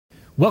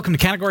Welcome to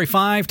Category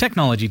 5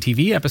 Technology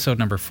TV, episode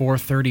number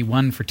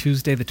 431 for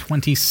Tuesday, the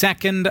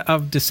 22nd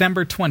of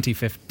December,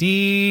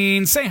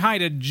 2015. Say hi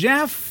to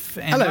Jeff.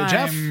 And hello,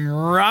 Jeff. I'm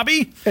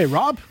Robbie. Hey,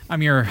 Rob.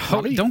 I'm your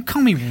host. Don't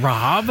call me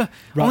Rob.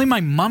 Only my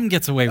mom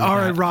gets away with All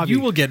that. right, Robbie. You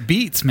will get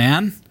beats,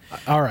 man.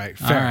 All right,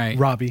 fair. All right.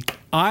 Robbie.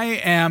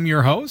 I am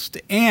your host,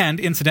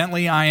 and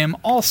incidentally, I am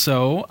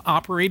also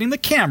operating the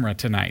camera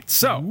tonight.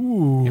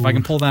 So, if I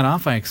can pull that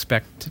off, I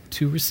expect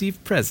to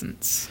receive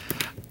presents.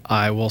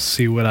 I will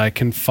see what I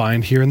can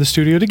find here in the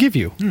studio to give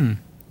you.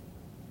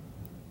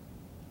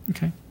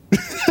 Okay.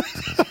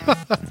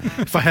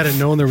 If I hadn't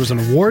known there was an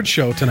award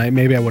show tonight,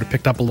 maybe I would have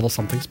picked up a little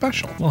something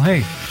special. Well,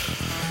 hey.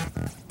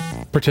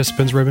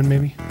 Participants ribbon,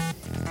 maybe?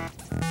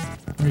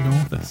 Where are you going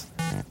with this?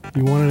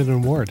 You wanted an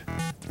award.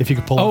 If you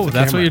could pull off the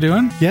that's camera. what you're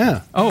doing?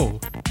 Yeah. Oh,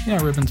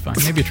 yeah, ribbon's fine.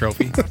 Maybe a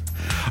trophy.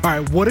 All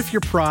right, what if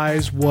your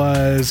prize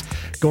was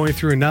going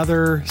through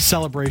another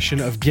celebration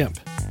of GIMP?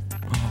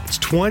 It's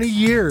 20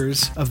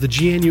 years of the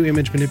GNU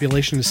image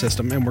manipulation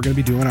system, and we're going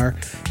to be doing our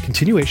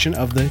continuation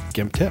of the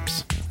GIMP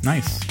tips.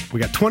 Nice.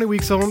 We got 20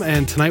 weeks of them,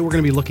 and tonight we're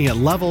going to be looking at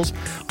levels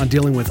on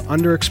dealing with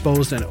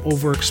underexposed and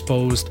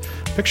overexposed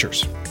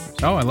pictures.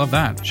 Oh, I love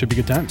that. Should be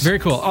good times. Very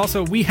cool.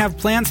 Also, we have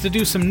plans to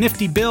do some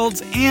nifty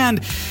builds, and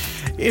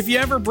if you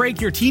ever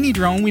break your teeny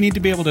drone, we need to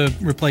be able to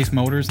replace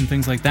motors and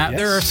things like that. Yes.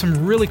 There are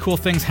some really cool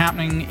things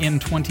happening in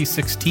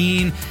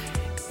 2016,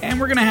 and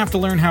we're going to have to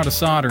learn how to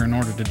solder in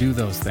order to do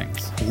those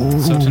things.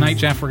 Ooh. So tonight,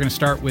 Jeff, we're going to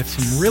start with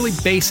some really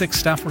basic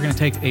stuff. We're going to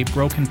take a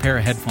broken pair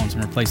of headphones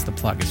and replace the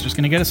plug. It's just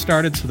going to get us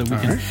started so that we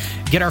can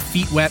get our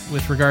feet wet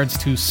with regards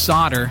to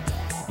solder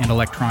and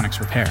electronics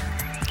repair.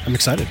 I'm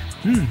excited.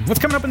 What's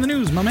coming up in the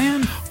news, my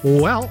man?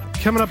 Well,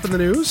 coming up in the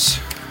news,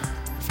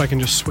 if I can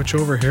just switch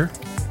over here.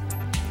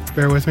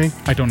 Bear with me.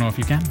 I don't know if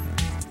you can.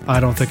 I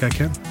don't think I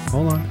can.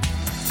 Hold on.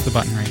 It's the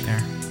button right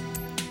there.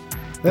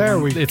 There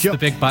we It's go. the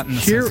big button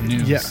that Here, says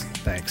news. yeah,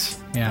 thanks.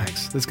 Yeah.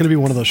 Thanks. It's going to be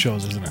one of those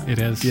shows, isn't it? It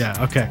is.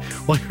 Yeah, okay.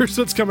 Well, here's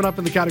what's coming up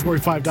in the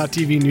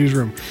Category5.tv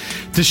newsroom.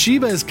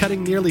 Toshiba is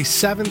cutting nearly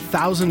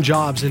 7,000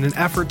 jobs in an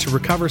effort to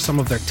recover some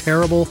of their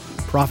terrible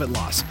profit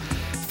loss.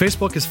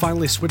 Facebook has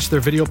finally switched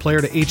their video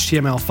player to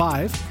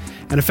HTML5,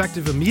 and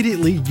effective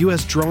immediately,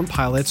 U.S. drone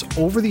pilots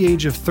over the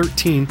age of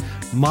 13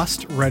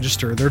 must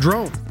register their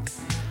drone.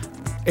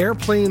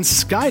 Airplane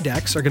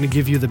Skydecks are going to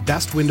give you the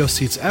best window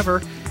seats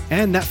ever,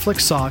 and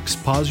Netflix socks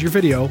pause your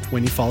video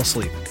when you fall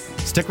asleep.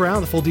 Stick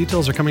around, the full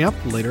details are coming up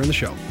later in the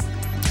show.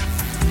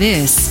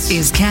 This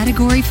is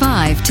Category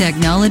 5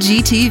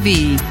 Technology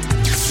TV.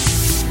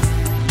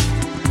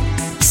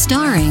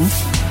 Starring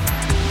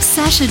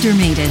Sasha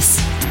Dermatis,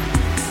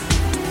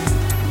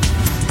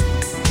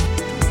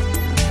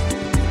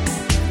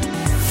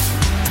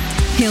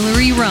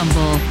 Hillary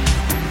Rumble,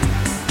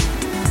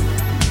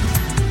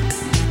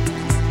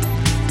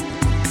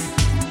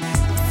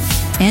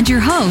 and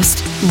your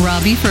host,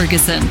 Robbie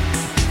Ferguson.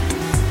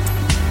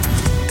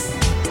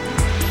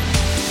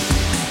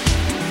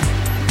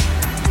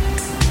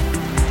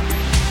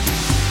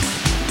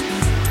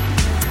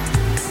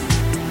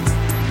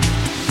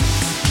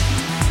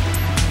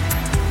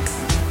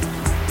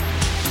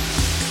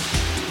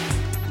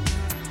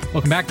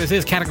 Welcome back. This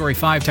is Category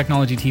 5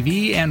 Technology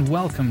TV, and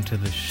welcome to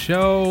the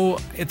show.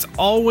 It's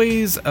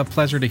always a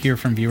pleasure to hear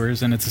from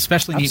viewers, and it's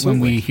especially neat when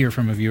we hear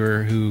from a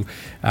viewer who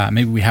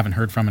maybe we haven't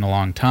heard from in a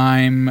long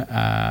time,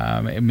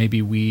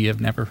 maybe we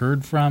have never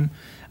heard from.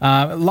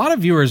 A lot of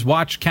viewers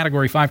watch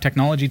Category 5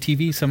 Technology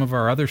TV, some of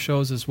our other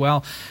shows as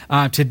well.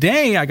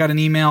 Today, I got an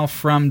email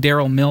from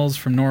Daryl Mills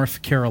from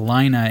North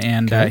Carolina,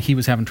 and he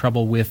was having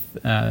trouble with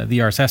the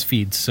RSS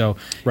feeds. So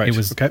it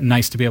was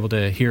nice to be able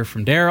to hear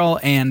from Daryl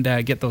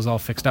and get those all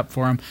fixed up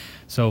for him.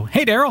 So,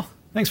 hey, Daryl,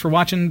 thanks for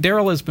watching.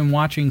 Daryl has been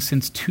watching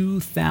since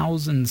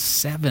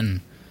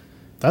 2007.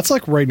 That's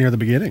like right near the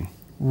beginning.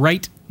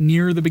 Right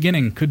near the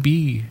beginning. Could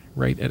be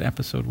right at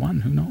episode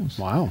 1. Who knows?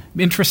 Wow.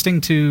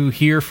 Interesting to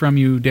hear from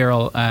you,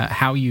 Daryl,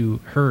 how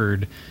you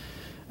heard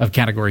of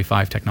Category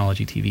 5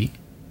 Technology TV.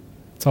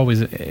 It's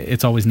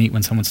always neat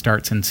when someone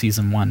starts in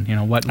season 1. You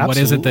know, what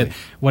is it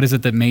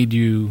that made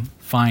you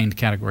find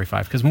Category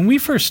 5? Because when we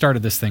first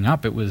started this thing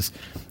up,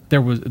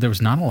 there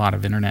was not a lot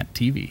of internet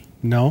TV.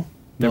 No.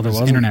 There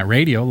was internet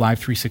radio. Live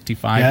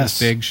 365 was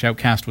big.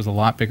 Shoutcast was a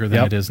lot bigger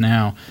than it is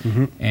now.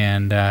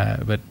 And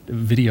but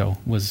video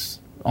was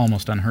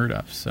almost unheard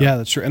of. So. Yeah,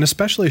 that's true. And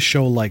especially a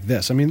show like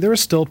this. I mean, there are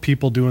still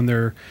people doing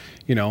their,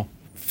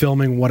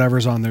 filming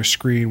whatever's on their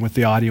screen with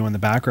the audio in the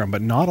background,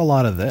 but not a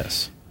lot of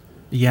this.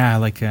 Yeah,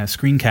 like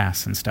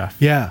screencasts and stuff.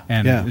 Yeah.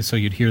 And so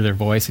you'd hear their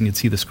voice and you'd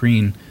see the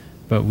screen,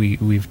 but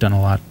we've done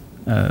a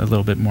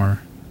little bit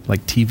more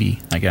like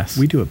TV, I guess.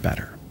 We do it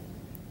better.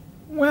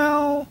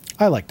 Well,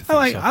 I like to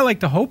think so. I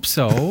like to hope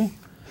so.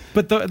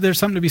 But there's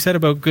something to be said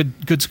about good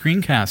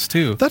screencasts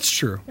too. That's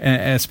true,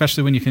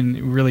 especially when you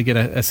can really get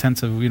a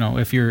sense of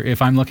if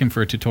I'm looking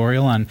for a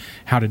tutorial on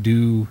how to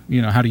do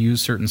how to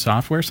use certain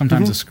software.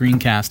 Sometimes a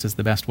screencast is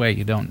the best way.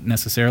 You don't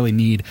necessarily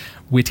need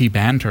witty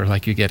banter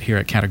like you get here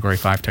at Category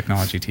 5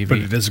 Technology TV. But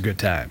it is a good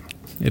time.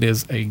 It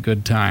is a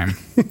good time.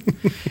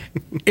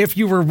 If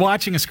you were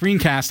watching a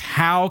screencast,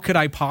 how could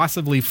I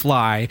possibly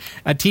fly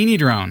a teeny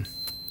drone?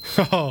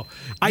 Oh,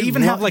 I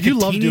even have like a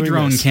teeny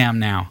drone cam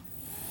now.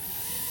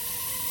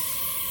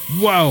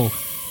 Whoa.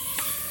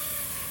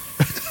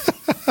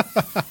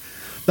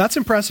 That's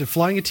impressive.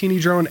 Flying a teeny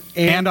drone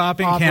and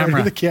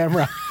operating the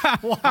camera.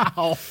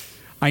 Wow.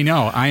 I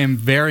know. I am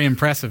very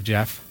impressive,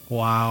 Jeff.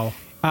 Wow.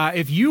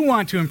 If you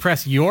want to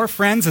impress your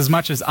friends as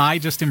much as I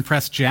just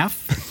impressed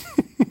Jeff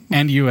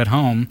and you at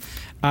home,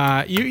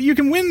 you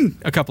can win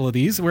a couple of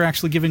these. We're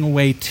actually giving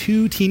away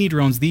 2 teeny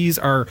drones. These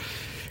are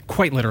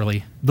quite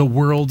literally the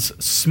world's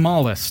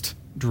smallest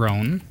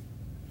drone.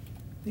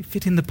 They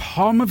fit in the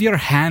palm of your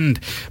hand.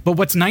 But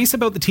what's nice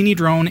about the teeny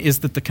drone is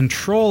that the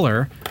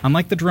controller,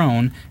 unlike the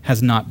drone,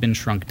 has not been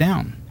shrunk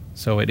down.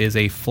 So it is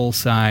a full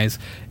size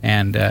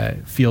and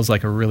feels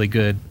like a really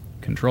good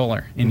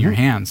controller in your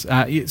hands.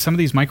 Some of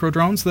these micro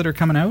drones that are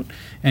coming out,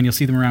 and you'll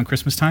see them around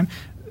Christmas time,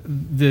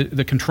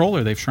 the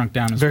controller they've shrunk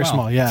down as well. Very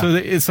small, yeah.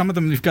 So some of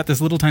them, you've got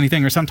this little tiny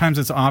thing, or sometimes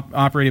it's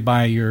operated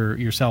by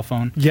your cell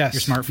phone, yes,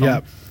 your smartphone.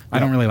 Yep. I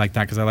don't really like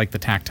that because I like the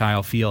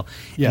tactile feel.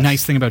 Yes.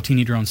 Nice thing about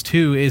teeny drones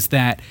too is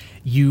that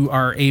you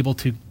are able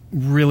to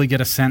really get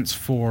a sense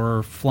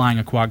for flying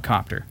a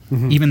quadcopter.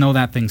 Even though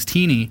that thing's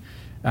teeny,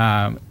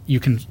 you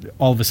can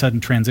all of a sudden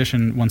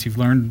transition once you've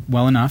learned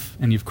well enough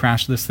and you've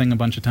crashed this thing a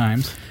bunch of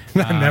times.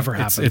 That never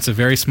happens. It's a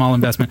very small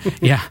investment.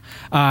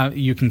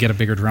 You can get a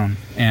bigger drone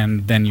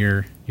and then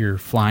you're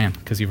flying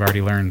because you've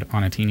already learned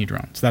on a teeny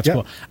drone. So that's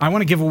cool. I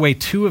want to give away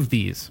 2 of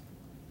these.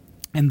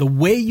 And the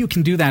way you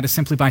can do that is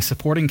simply by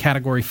supporting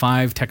Category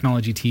 5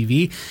 Technology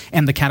TV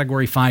and the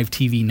Category 5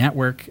 TV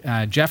network.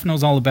 Jeff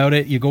knows all about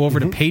it. You go over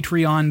to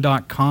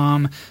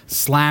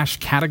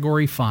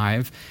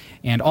patreon.com/Category5.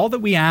 And all that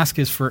we ask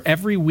is for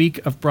every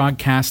week of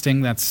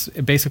broadcasting, that's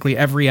basically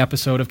every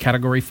episode of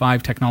Category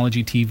 5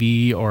 Technology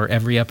TV or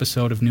every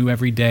episode of New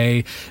Every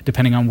Day,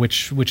 depending on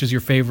which is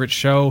your favorite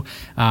show,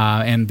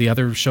 and the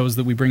other shows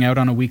that we bring out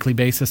on a weekly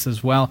basis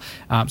as well.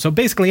 So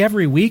basically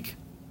every week,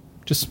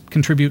 just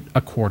contribute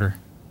a quarter,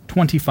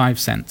 25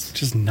 cents.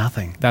 Just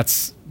nothing.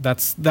 That's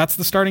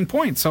the starting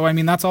point. So, I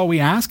mean, that's all we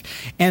ask.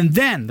 And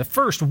then the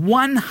first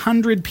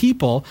 100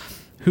 people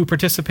who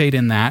participate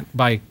in that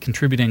by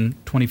contributing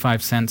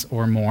 25 cents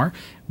or more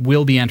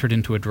will be entered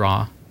into a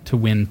draw to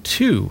win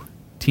 2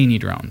 teeny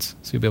drones.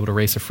 So you'll be able to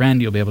race a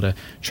friend. You'll be able to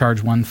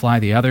charge one, fly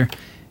the other.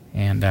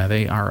 And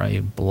they are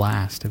a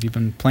blast. Have you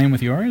been playing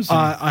with yours?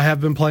 I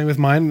have been playing with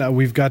mine.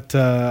 We've got,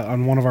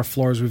 on one of our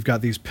floors, we've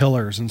got these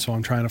pillars, and so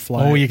I'm trying to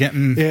fly. Oh, you're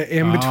getting...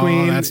 in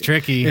between. Oh, that's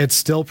tricky. It's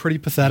still pretty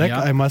pathetic,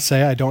 I must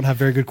say. I don't have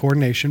very good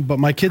coordination, but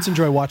my kids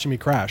enjoy watching me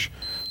crash.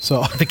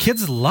 So the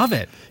kids love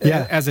it.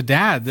 Yeah. As a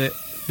dad, the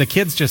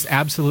kids just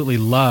absolutely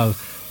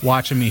love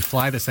watching me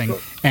fly this thing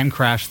and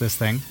crash this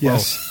thing.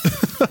 Yes.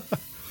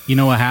 You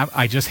know what happened?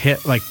 I just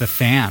hit, like, the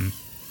fan,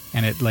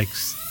 and it, like...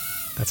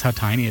 That's how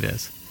tiny it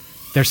is.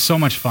 They're so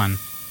much fun.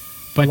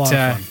 But a lot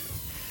of fun.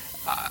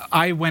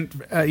 I went,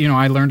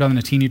 I learned on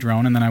the teeny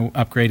drone, and then I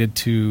upgraded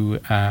to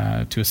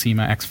a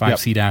SEMA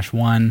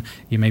X5C-1.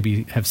 You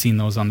maybe have seen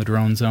those on the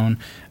Drone Zone.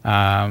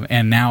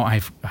 And now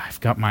I've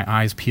got my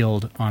eyes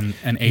peeled on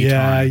an Aton.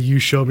 Yeah, you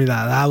showed me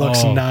that. That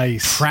looks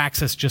nice.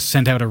 Praxis just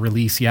sent out a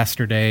release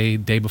day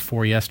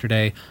before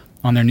yesterday,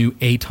 on their new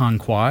Aton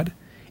quad.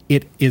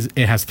 It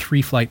has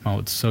 3 flight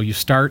modes. So you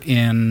start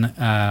in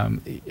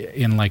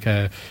like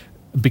a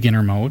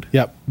beginner mode.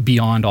 Yep.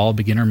 Beyond all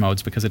beginner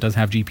modes, because it does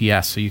have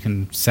GPS, so you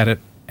can set it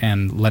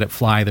and let it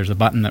fly. There's a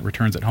button that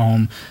returns it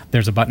home.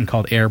 There's a button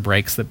called air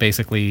brakes that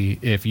basically,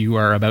 if you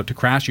are about to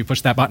crash, you push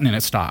that button and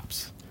it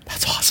stops.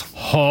 That's awesome.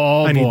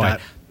 Oh, I boy. need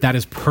that. That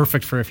is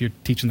perfect for if you're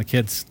teaching the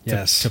kids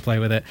Yes. to play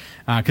with it.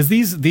 Because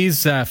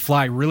these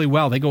fly really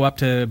well. They go up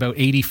to about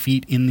 80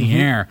 feet in the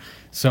air.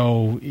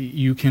 So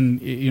you can,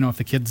 if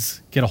the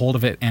kids get a hold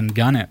of it and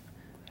gun it,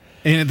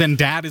 and then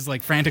Dad is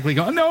like frantically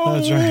going, no!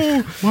 That's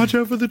right. Watch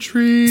out for the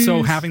trees.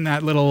 So having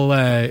that little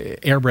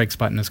air brakes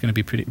button is going to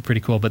be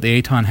pretty cool. But the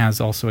Aton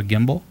has also a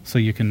gimbal, so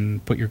you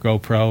can put your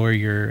GoPro or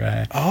your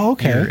your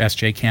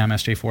SJ Cam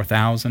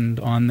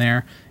SJ4000 on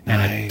there,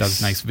 and it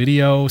does nice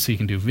video, so you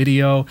can do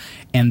video.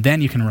 And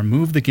then you can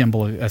remove the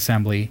gimbal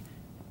assembly,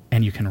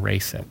 and you can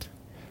race it.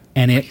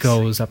 And it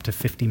goes up to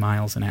 50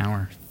 miles an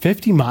hour.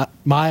 50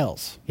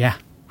 miles? Yeah,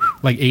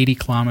 like 80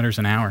 kilometers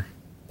an hour.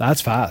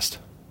 That's fast.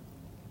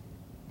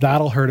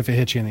 That'll hurt if it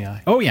hits you in the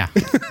eye. Oh, yeah. I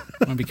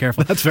want to be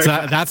careful. That's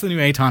the new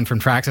Aton from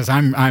Praxis.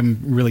 I'm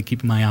really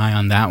keeping my eye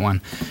on that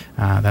one.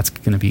 That's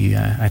going to be,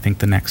 I think,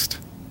 the next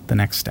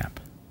step.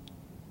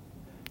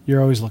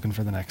 You're always looking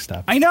for the next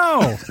step. I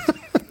know.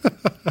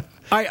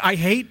 I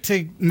hate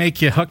to make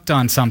you hooked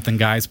on something,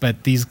 guys,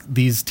 but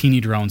these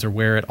teeny drones are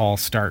where it all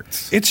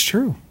starts. It's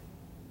true.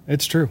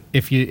 It's true.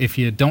 If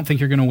you don't think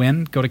you're going to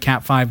win, go to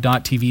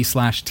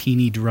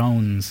cat5.tv/teeny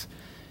drones.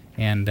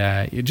 And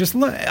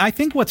I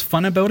think what's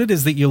fun about it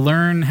is that you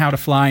learn how to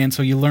fly, and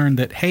so you learn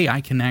that, hey,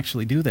 I can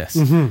actually do this.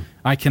 Mm-hmm.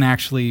 I can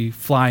actually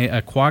fly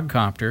a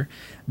quadcopter.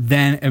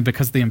 And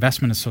because the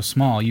investment is so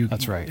small,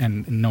 that's right,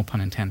 and no pun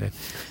intended,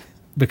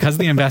 because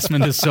the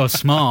investment is so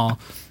small,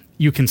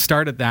 you can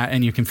start at that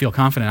and you can feel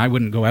confident. I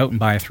wouldn't go out and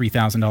buy a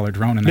 $3,000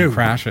 drone and then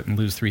crash it and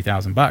lose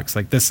 $3,000.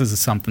 Like, this is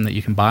something that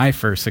you can buy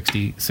for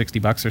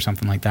 $60 or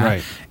something like that.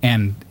 Right.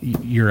 And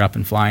you're up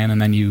and flying, and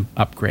then you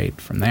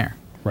upgrade from there.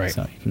 Right.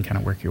 So you can kind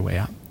of work your way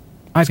up.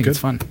 I think it's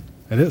fun.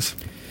 It is.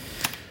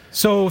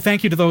 So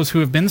thank you to those who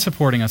have been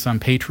supporting us on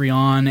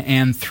Patreon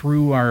and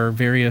through our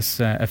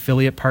various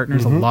affiliate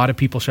partners. A lot of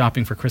people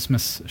shopping for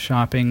Christmas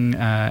shopping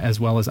as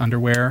well as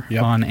underwear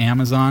on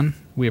Amazon.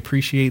 We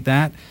appreciate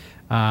that.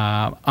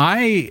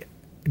 I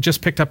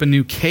just picked up a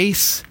new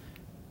case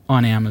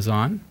on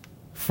Amazon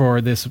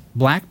for this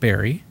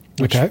BlackBerry,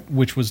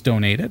 which was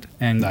donated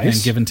and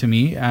given to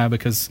me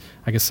because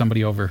I guess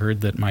somebody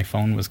overheard that my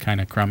phone was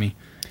kind of crummy.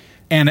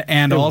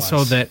 And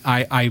also that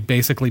I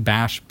basically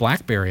bash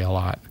BlackBerry a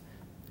lot.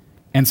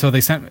 And so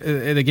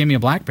they gave me a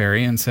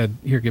BlackBerry and said,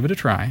 "Here, give it a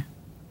try.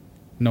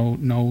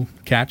 No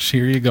catch.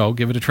 Here you go.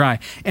 Give it a try."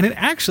 And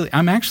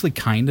I'm actually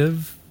kind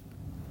of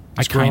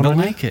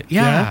like it.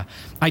 Yeah.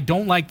 I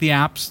don't like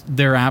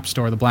their app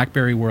store, the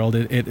BlackBerry world.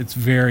 It's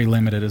very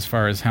limited as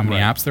far as how many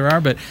apps there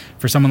are. But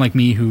for someone like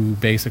me who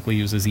basically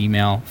uses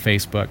email,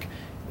 Facebook,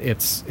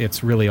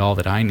 it's really all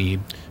that I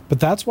need. But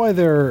that's why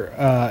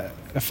they're,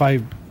 if I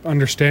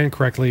understand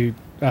correctly,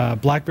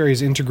 BlackBerry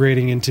is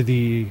integrating into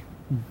the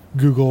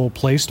Google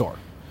Play Store.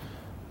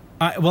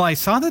 Well, I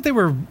saw that they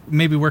were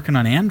maybe working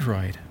on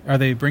Android. Are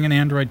they bringing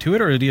Android to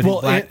it, or do you think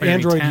BlackBerry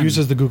Android 10?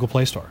 uses the Google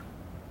Play Store?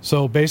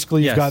 So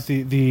basically, you've got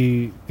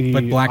the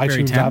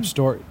BlackBerry iTunes 10? App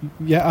Store.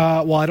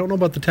 Yeah. Well, I don't know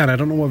about the 10. I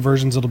don't know what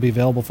versions it'll be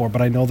available for,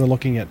 but I know they're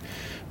looking at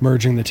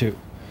merging the two.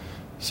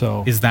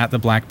 So is that the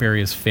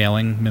BlackBerry is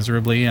failing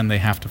miserably, and they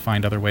have to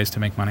find other ways to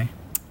make money?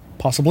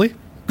 Possibly.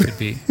 Could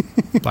be.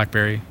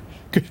 BlackBerry.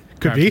 Could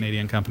be.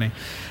 Canadian company.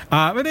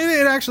 But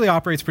it actually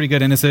operates pretty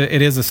good, and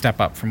it is a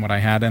step up from what I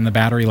had, and the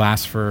battery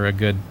lasts for a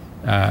good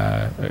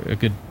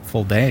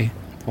full day.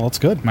 Well, it's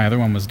good. My other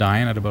one was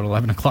dying at about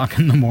 11 o'clock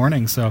in the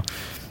morning, so...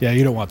 Yeah,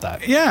 you don't want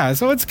that. Yeah,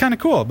 so it's kind of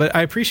cool, but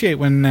I appreciate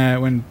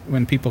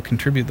when people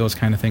contribute those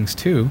kind of things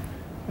too,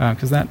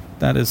 because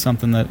that is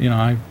something that,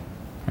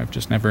 I've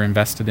just never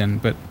invested in,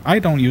 but I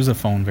don't use a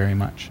phone very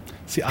much.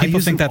 See, people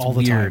think that's all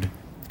the weird, time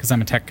because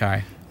I'm a tech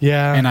guy.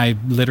 Yeah. And I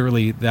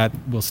literally, that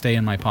will stay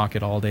in my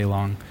pocket all day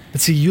long. But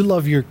see, you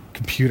love your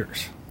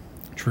computers.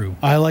 True.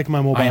 I like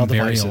my mobile devices. I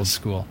am very old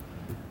school.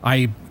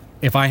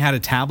 If I had a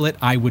tablet,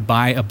 I would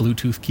buy a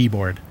Bluetooth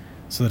keyboard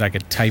so that I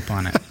could type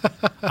on it.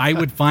 I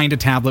would find a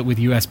tablet with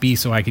USB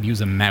so I could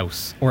use a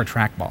mouse or a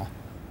trackball.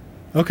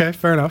 Okay,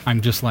 fair enough.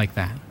 I'm just like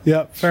that.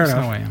 Yeah, fair enough.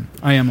 That's how I am.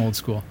 I am old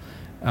school.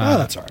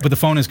 That's all right. But the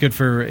phone is good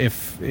for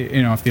if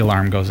the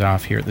alarm goes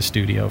off here at the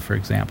studio, for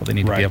example, they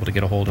need to be able to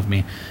get a hold of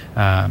me.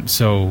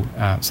 So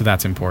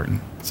that's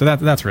important. So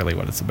that's really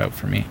what it's about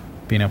for me,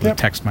 being able to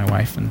text my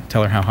wife and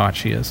tell her how hot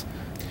she is.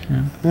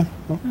 Yeah.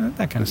 Well,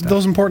 that kind of stuff.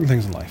 Those important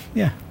things in life.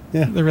 Yeah.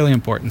 The really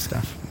important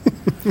stuff.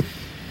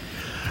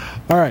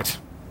 All right.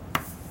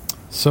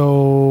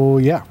 So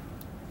yeah.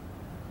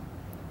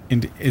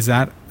 And is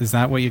that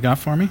what you got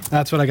for me?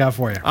 That's what I got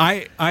for you.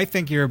 I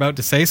think you're about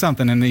to say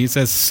something, and he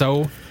says,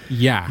 "So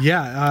yeah."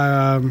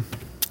 Yeah.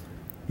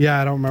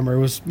 I don't remember. It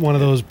was one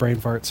of those brain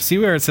farts. See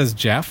where it says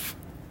Jeff?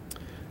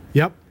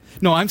 Yep.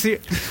 No, I'm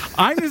just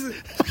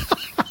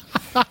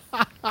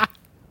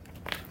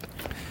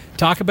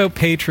talk about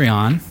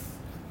Patreon.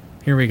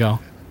 Here we go.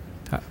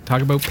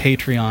 Talk about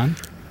Patreon.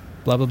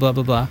 Blah blah blah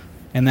blah blah,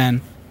 and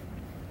then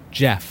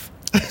Jeff.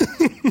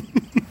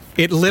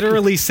 It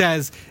literally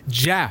says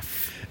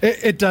Jeff.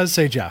 It does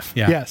say Jeff.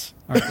 Yeah. Yes.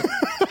 All right.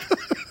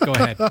 Go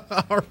ahead.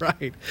 All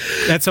right.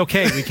 That's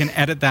okay. We can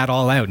edit that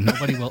all out.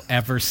 Nobody will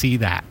ever see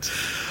that.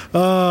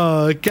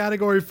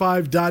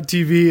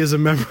 Category5.tv is a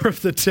member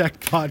of the Tech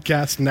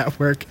Podcast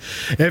Network.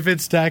 If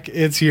it's tech,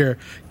 it's here.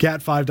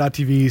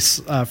 Cat5.tv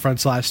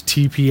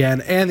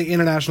 /TPN and the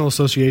International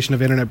Association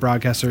of Internet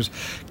Broadcasters,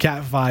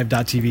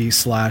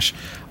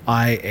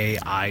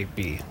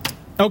 cat5.tv/IAIB.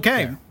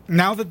 Okay. Yeah.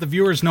 Now that the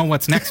viewers know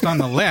what's next on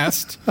the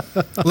list,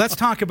 let's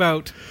talk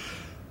about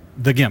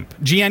the GIMP.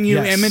 GNU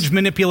Image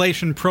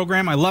Manipulation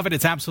Program. I love it.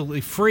 It's absolutely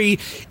free.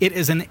 It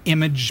is an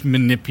image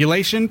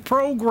manipulation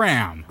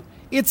program.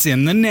 It's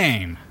in the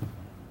name.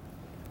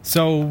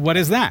 So what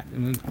is that?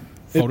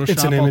 Photoshop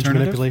it's an image alternative?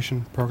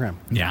 manipulation program.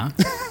 Yeah.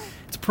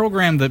 It's a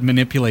program that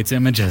manipulates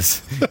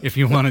images, if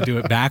you want to do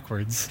it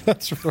backwards.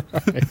 That's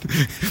right.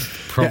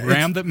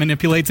 Program that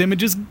manipulates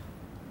images,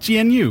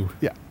 GNU.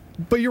 Yeah.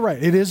 But you're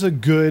right. It is a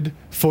good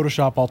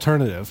Photoshop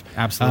alternative.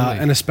 Absolutely.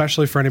 And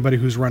especially for anybody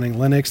who's running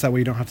Linux. That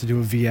way you don't have to do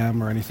a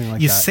VM or anything like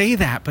that. You say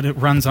that, but it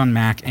runs on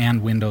Mac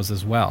and Windows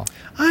as well.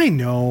 I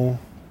know.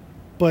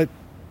 But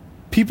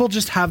people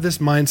just have this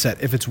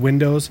mindset. If it's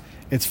Windows,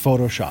 it's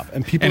Photoshop.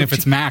 And if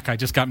it's Mac, I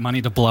just got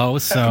money to blow.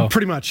 So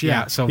pretty much,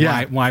 yeah. So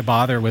why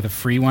bother with a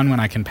free one when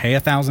I can pay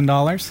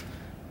 $1,000?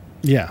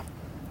 Yeah.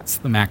 That's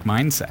the Mac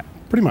mindset.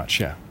 Pretty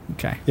much, yeah.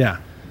 Okay. Yeah.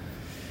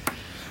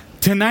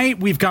 Tonight,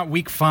 we've got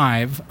week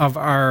 5 of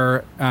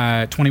our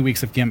 20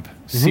 Weeks of GIMP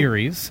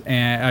series,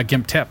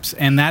 GIMP Tips,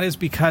 and that is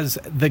because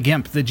the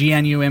GIMP, the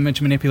GNU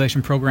Image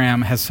Manipulation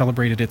Program, has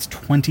celebrated its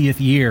 20th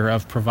year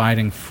of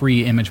providing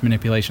free image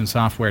manipulation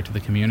software to the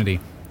community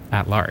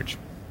at large.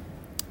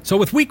 So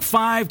with week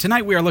 5,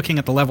 tonight we are looking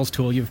at the Levels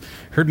tool. You've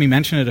heard me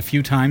mention it a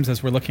few times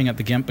as we're looking at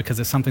the GIMP because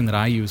it's something that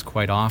I use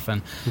quite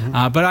often.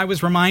 But I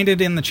was reminded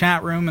in the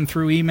chat room and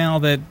through email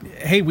that,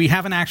 hey, we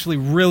haven't actually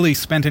really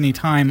spent any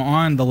time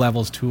on the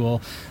Levels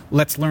tool.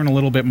 Let's learn a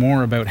little bit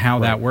more about how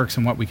that works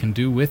and what we can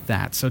do with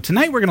that. So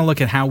tonight we're going to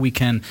look at how we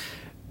can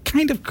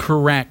kind of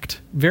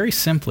correct, very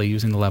simply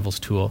using the Levels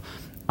tool,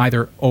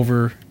 either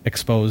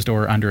overexposed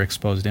or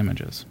underexposed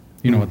images.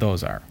 You know what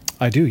those are?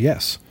 I do,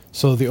 yes.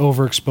 So the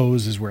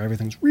overexposed is where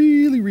everything's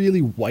really, really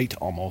white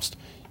almost.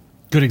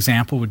 Good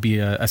example would be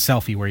a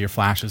selfie where your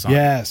flash is on.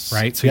 Yes.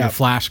 Right? So your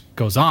flash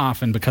goes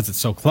off, and because it's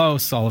so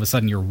close, all of a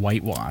sudden you're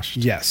whitewashed.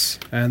 Yes.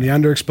 And the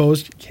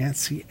underexposed, you can't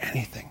see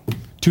anything.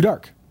 Too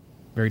dark.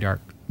 Very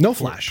dark. No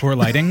flash. Poor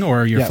lighting,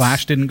 or your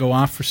flash didn't go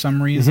off for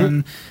some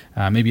reason.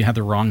 Maybe you had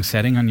the wrong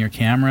setting on your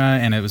camera,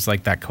 and it was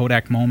like that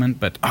Kodak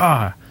moment, but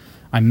I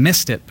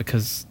missed it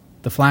because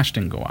the flash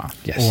didn't go off.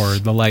 Yes. Or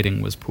the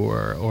lighting was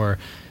poor, or...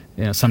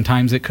 You know,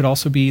 sometimes it could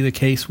also be the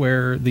case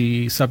where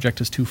the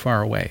subject is too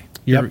far away.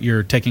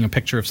 You're taking a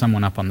picture of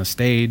someone up on the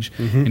stage,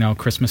 you know,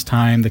 Christmas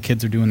time, the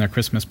kids are doing their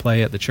Christmas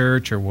play at the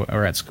church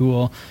or at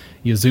school.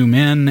 You zoom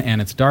in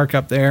and it's dark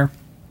up there.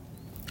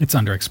 It's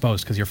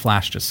underexposed because your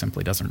flash just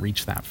simply doesn't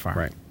reach that far.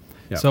 Right.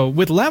 Yep. So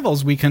with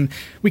Levels, we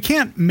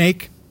can't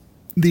make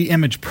the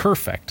image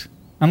perfect.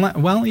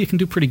 Well, you can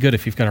do pretty good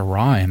if you've got a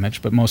raw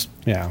image, but most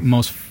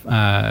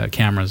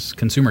cameras,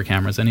 consumer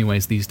cameras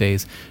anyways these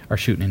days, are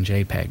shooting in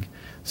JPEG.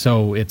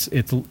 So it's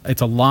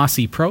a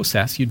lossy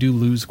process. You do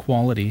lose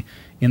quality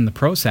in the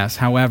process.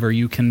 However,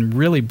 you can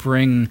really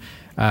bring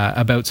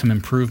about some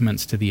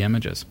improvements to the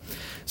images.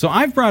 So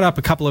I've brought up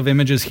a couple of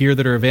images here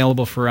that are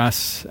available for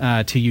us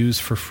to use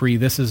for free.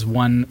 This is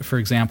one, for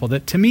example,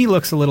 that to me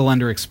looks a little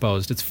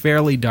underexposed. It's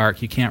fairly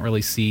dark. You can't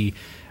really see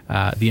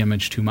the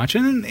image too much,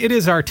 and it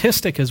is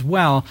artistic as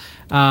well.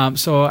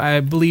 So I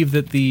believe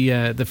that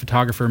the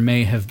photographer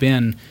may have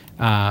been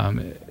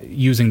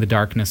using the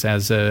darkness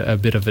as a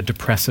bit of a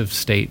depressive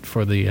state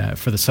for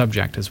the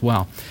subject as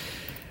well.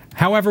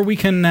 However, we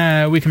can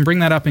bring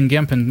that up in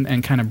GIMP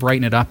and kind of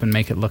brighten it up and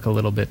make it look a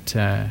little bit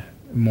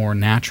more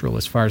natural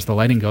as far as the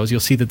lighting goes.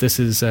 You'll see that this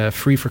is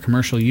free for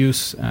commercial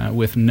use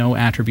with no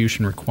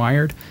attribution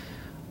required.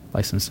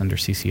 Licensed under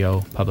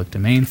CCO public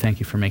domain. Thank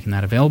you for making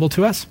that available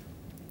to us.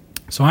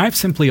 So I've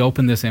simply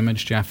opened this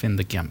image, Jeff, in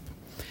the GIMP.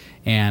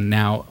 And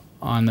now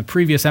on the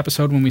previous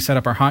episode when we set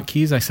up our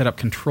hotkeys, I set up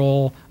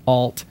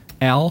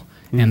Control-Alt-L,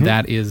 and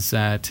that is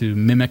to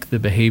mimic the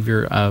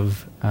behavior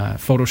of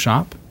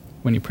Photoshop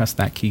when you press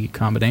that key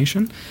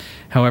combination.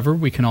 However,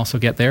 we can also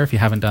get there, if you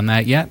haven't done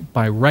that yet,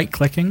 by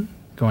right-clicking,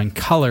 going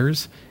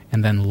Colors,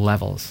 and then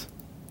Levels.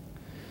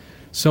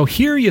 So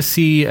here you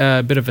see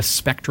a bit of a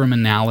spectrum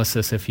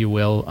analysis, if you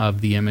will,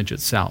 of the image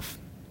itself.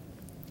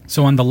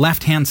 So on the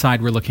left-hand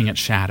side, we're looking at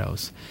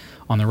shadows.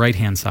 On the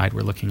right-hand side,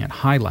 we're looking at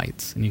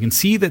highlights. And you can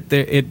see that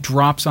it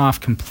drops off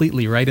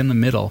completely right in the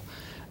middle,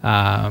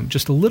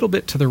 just a little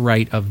bit to the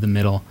right of the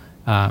middle.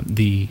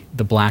 The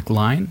black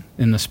line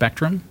in the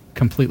spectrum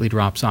completely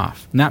drops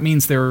off. And that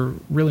means there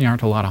really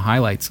aren't a lot of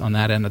highlights on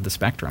that end of the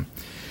spectrum.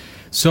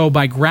 So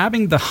by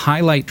grabbing the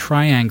highlight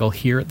triangle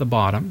here at the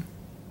bottom,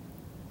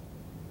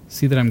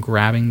 see that I'm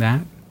grabbing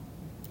that?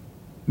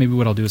 Maybe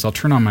what I'll do is I'll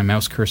turn on my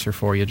mouse cursor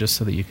for you just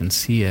so that you can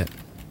see it.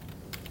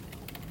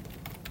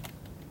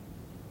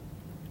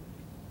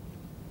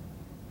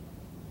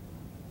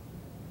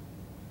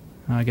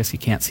 I guess you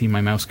can't see my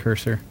mouse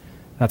cursor.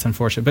 That's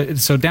unfortunate. But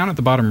so down at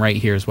the bottom right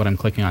here is what I'm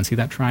clicking on. See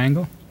that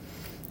triangle?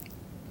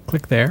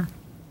 Click there.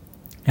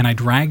 And I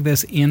drag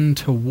this in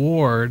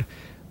toward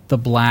the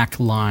black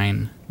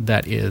line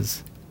that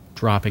is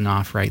dropping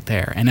off right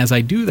there. And as I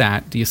do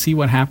that, do you see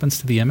what happens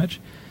to the image?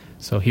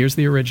 So here's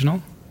the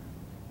original.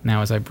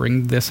 Now as I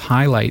bring this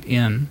highlight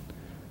in,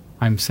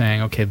 I'm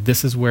saying, okay,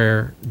 this is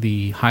where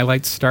the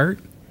highlights start.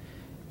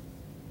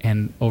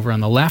 And over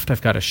on the left,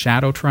 I've got a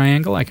shadow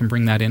triangle. I can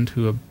bring that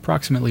into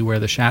approximately where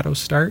the shadows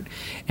start,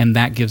 and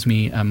that gives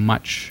me a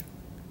much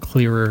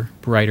clearer,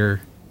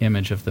 brighter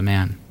image of the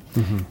man.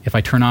 If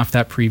I turn off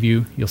that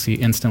preview, you'll see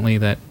instantly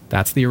that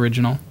that's the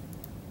original.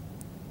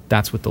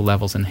 That's with the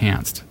levels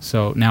enhanced.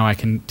 So now I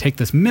can take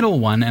this middle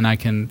one and I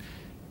can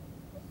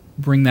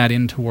bring that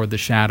in toward the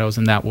shadows,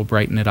 and that will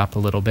brighten it up a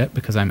little bit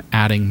because I'm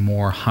adding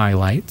more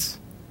highlights.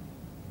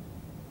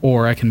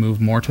 Or I can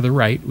move more to the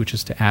right, which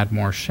is to add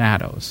more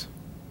shadows.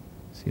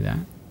 See that?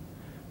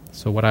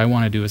 So what I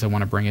want to do is I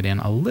want to bring it in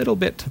a little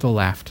bit to the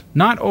left.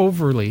 Not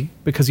overly,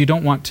 because you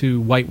don't want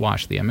to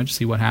whitewash the image.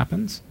 See what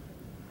happens?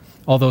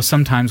 Although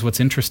sometimes what's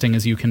interesting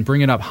is you can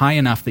bring it up high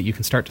enough that you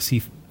can start to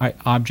see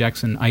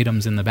objects and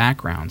items in the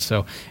background.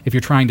 So if you're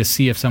trying to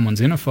see if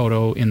someone's in a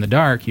photo in the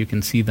dark, you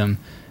can see them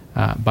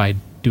by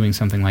doing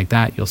something like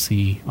that. You'll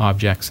see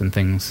objects and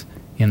things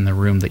in the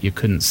room that you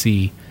couldn't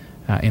see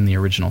in the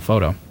original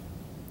photo.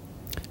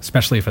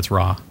 especially if it's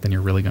raw, then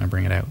you're really going to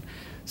bring it out.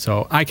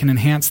 So I can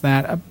enhance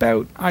that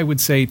about, I would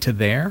say, to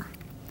there.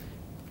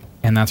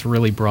 And that's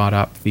really brought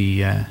up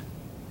the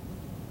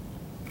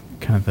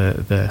kind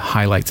of the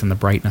highlights and the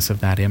brightness of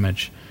that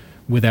image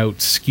without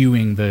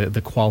skewing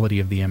the quality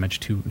of the image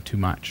too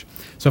much.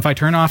 So if I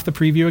turn off the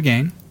preview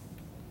again,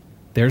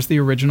 there's the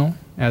original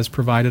as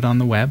provided on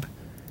the web,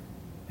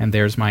 and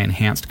there's my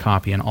enhanced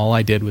copy. And all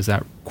I did was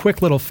that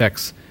quick little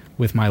fix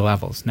with my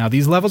levels. Now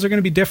these levels are going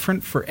to be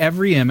different for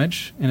every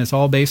image, and it's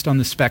all based on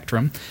the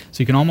spectrum.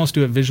 So you can almost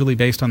do it visually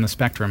based on the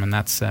spectrum, and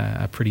that's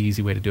a pretty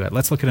easy way to do it.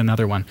 Let's look at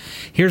another one.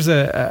 Here's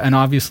an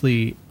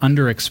obviously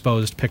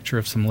underexposed picture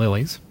of some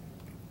lilies.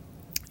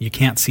 You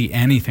can't see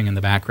anything in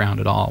the background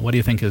at all. What do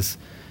you think this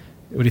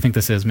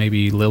is?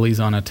 Maybe lilies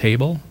on a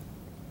table?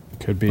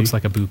 Could be. Looks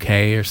like a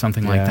bouquet or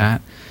something like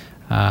that.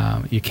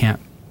 You can't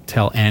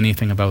tell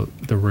anything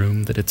about the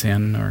room that it's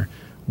in or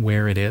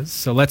where it is.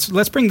 So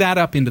let's bring that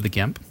up into the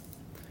GIMP.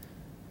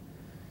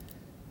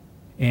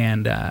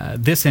 And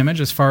this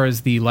image, as far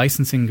as the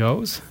licensing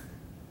goes,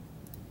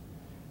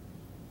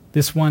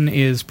 this one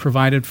is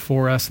provided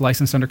for us,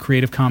 licensed under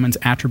Creative Commons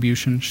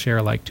Attribution, Share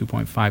Alike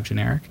 2.5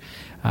 generic.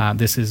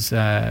 This is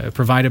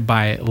provided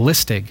by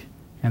Listig,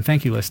 and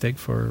thank you, Listig,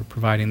 for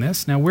providing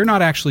this. Now, we're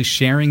not actually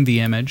sharing the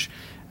image.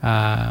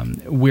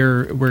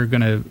 We're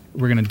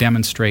gonna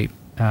demonstrate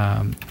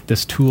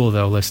this tool,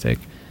 though, Listig,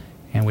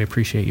 and we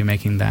appreciate you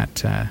making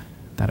that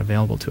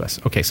available to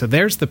us. Okay, so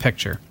there's the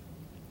picture.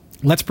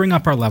 Let's bring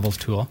up our levels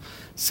tool,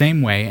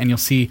 same way, and you'll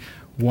see,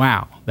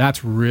 wow,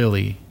 that's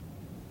really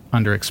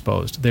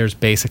underexposed.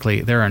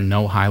 There are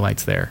no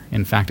highlights there.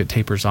 In fact, it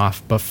tapers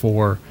off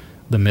before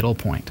the middle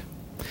point.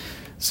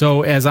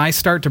 So as I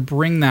start to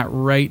bring that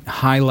right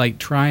highlight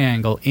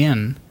triangle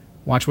in,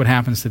 watch what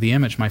happens to the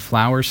image. My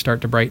flowers start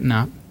to brighten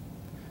up,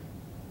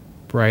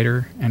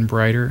 brighter and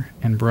brighter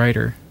and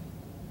brighter.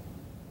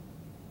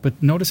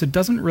 But notice it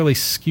doesn't really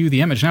skew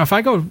the image. Now, if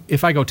I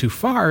go too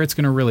far, it's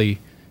going to really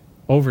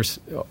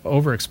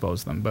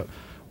overexpose them. But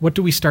what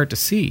do we start to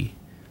see?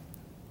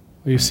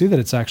 Well, you see that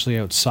it's actually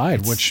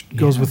outside, which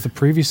goes with the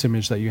previous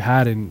image that you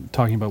had in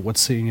talking about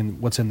what's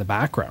in the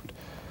background.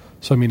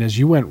 So I mean, as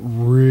you went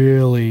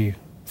really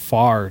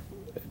far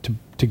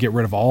to get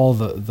rid of all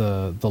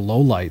the low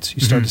lights,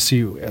 you start to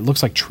see it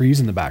looks like trees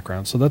in the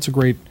background. So that's a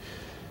great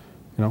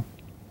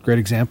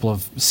example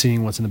of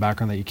seeing what's in the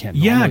background that you can't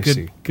normally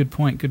see. Good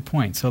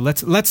point. So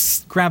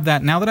let's grab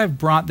that. Now that I've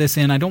brought this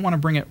in, I don't want to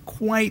bring it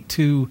quite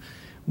to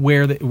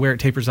where it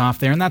tapers off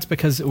there, and that's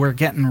because we're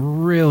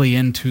getting really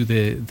into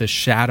the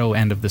shadow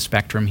end of the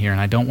spectrum here, and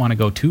I don't want to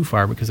go too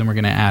far because then we're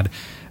going to add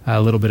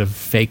a little bit of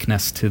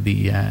fakeness to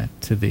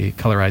the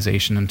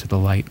colorization and to the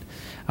light.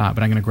 But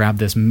I'm going to grab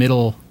this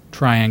middle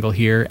triangle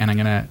here, and I'm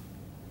going to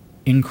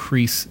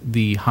increase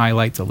the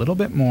highlights a little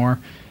bit more,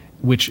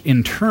 which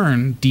in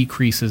turn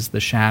decreases the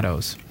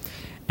shadows.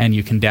 And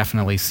you can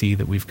definitely see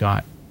that we've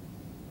got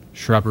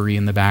shrubbery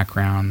in the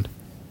background.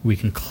 We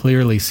can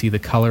clearly see the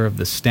color of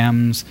the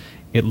stems.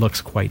 It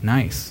looks quite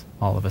nice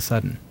all of a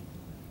sudden.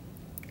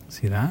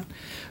 See that?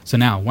 So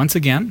now, once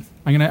again,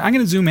 I'm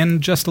gonna zoom in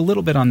just a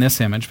little bit on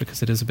this image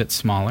because it is a bit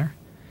smaller.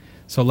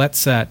 So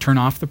let's turn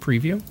off the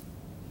preview.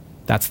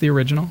 That's the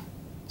original.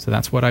 So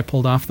that's what I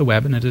pulled off the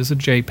web, and it is a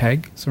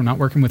JPEG, so we're not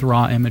working with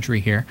raw imagery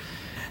here.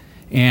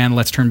 And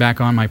let's turn back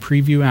on my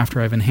preview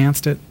after I've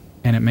enhanced it,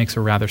 and it makes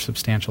a rather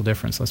substantial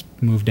difference. Let's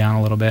move down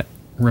a little bit,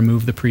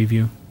 remove the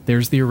preview.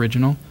 There's the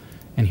original,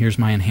 and here's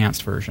my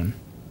enhanced version.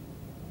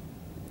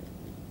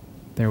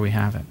 There we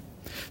have it.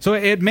 So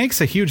it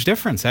makes a huge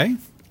difference, eh?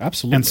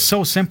 Absolutely. And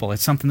so simple.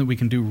 It's something that we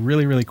can do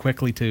really, really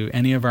quickly to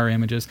any of our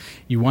images.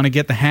 You want to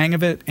get the hang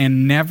of it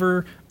and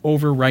never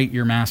overwrite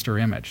your master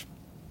image.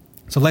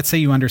 So let's say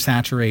you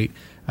undersaturate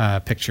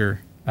a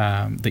picture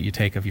that you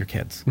take of your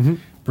kids.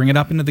 Bring it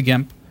up into the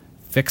GIMP,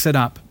 fix it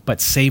up, but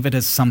save it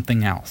as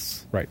something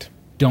else. Right.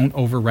 Don't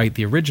overwrite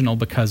the original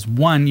because,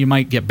 one, you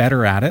might get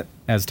better at it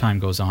as time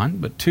goes on,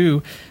 but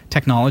two,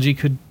 technology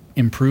could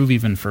improve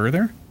even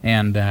further,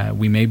 and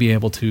we may be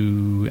able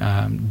to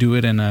do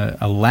it in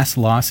a less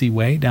lossy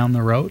way down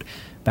the road.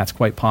 That's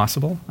quite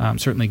possible.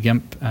 Certainly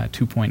GIMP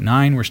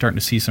 2.9, we're starting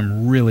to see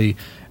some really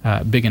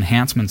big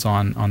enhancements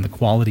on the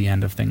quality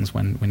end of things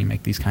when you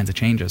make these kinds of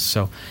changes.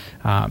 So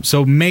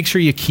make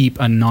sure you keep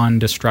a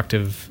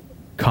non-destructive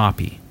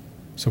copy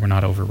so we're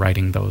not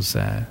overwriting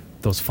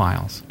those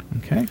files.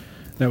 Okay.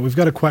 Now, we've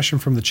got a question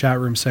from the chat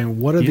room saying,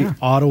 what are the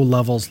auto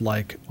levels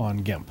like on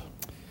GIMP?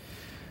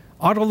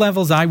 Auto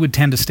levels I would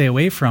tend to stay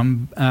away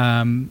from,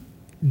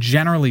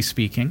 generally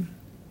speaking,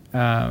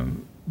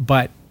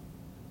 but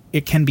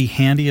it can be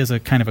handy as a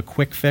kind of a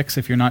quick fix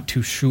if you're not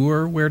too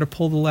sure where to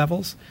pull the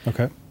levels.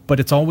 Okay. But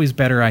it's always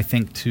better, I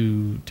think,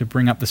 to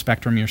bring up the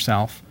spectrum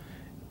yourself,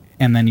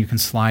 and then you can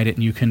slide it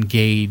and you can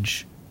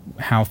gauge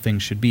how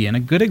things should be. And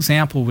a good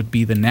example would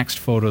be the next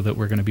photo that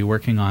we're going to be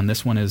working on.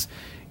 This one is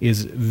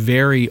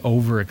very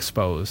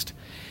overexposed.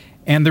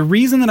 And the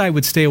reason that I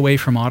would stay away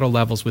from auto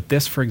levels with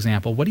this, for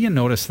example, what do you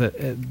notice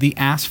that the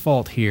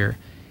asphalt here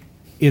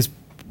is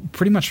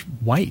pretty much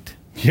white?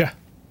 Yeah.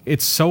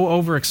 it's so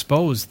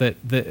overexposed that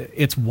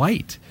it's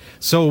white.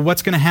 So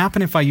what's going to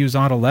happen if I use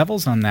auto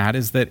levels on that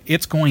is that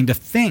it's going to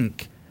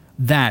think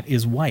that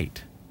is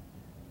white.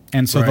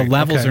 And so the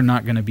levels are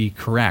not going to be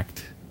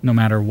correct no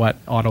matter what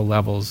auto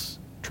levels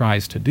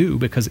tries to do,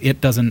 because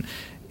it doesn't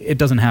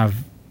have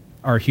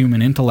our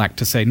human intellect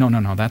to say,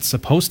 no, that's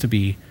supposed to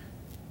be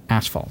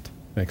asphalt.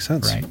 Makes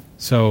sense. Right.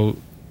 So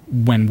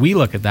when we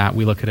look at that,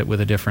 we look at it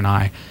with a different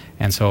eye.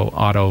 And so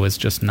auto is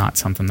just not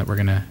something that we're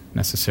going to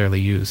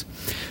necessarily use.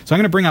 So I'm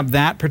going to bring up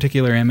that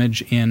particular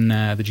image in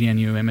the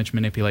GNU image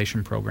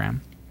manipulation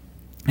program.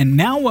 And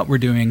now what we're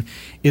doing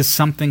is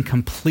something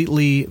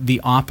completely the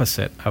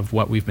opposite of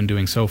what we've been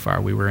doing so far.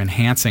 We were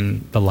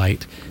enhancing the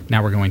light.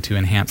 Now we're going to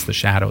enhance the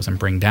shadows and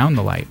bring down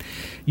the light.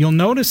 You'll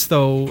notice,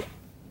 though,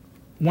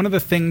 one of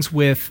the things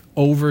with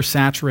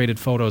oversaturated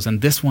photos,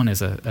 and this one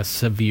is a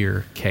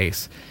severe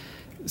case.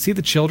 See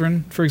the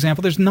children, for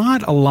example? There's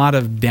not a lot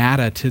of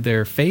data to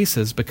their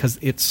faces because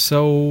it's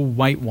so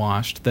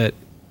whitewashed that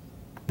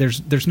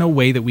there's no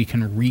way that we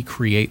can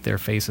recreate their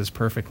faces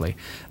perfectly.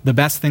 The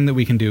best thing that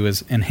we can do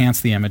is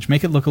enhance the image,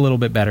 make it look a little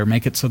bit better,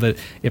 make it so that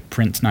it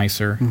prints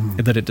nicer,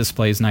 that it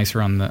displays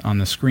nicer on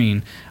the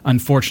screen.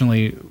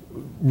 Unfortunately,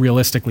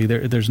 realistically,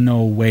 there's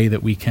no way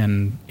that we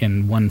can,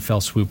 in one fell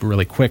swoop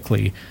really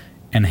quickly,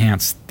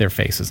 enhance their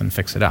faces and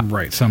fix it up.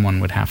 Right. Someone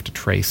would have to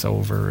trace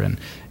over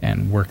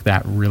and work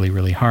that really,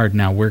 really hard.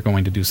 Now we're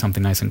going to do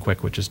something nice and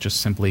quick, which is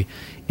just simply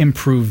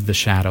improve the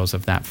shadows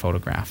of that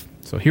photograph.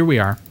 So here we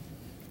are.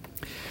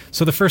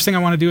 So the first thing I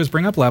want to do is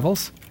bring up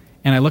levels,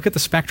 and I look at the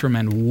spectrum,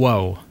 and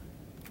whoa,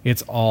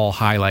 it's all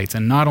highlights.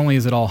 And not only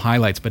is it all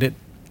highlights, but it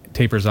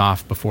tapers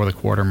off before the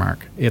quarter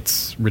mark.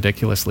 It's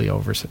ridiculously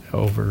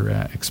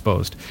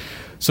overexposed.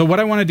 So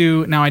what I want to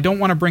do, now I don't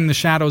want to bring the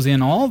shadows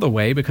in all the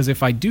way, because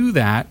if I do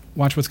that,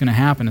 watch what's going to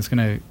happen. It's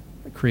going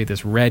to create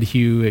this red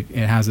hue. It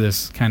has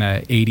this kind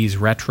of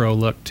 80s retro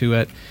look to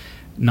it.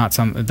 That's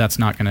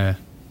not going to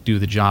do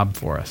the job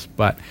for us.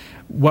 But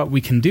what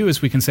we can do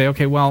is we can say,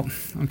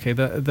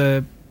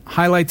 the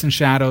highlights and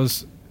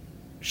shadows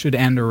should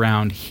end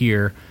around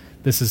here.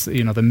 This is,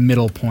 the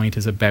middle point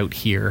is about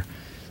here.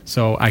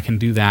 So I can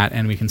do that,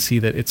 and we can see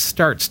that it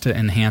starts to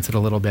enhance it a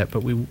little bit,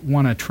 but we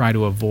want to try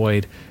to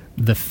avoid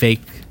the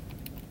fake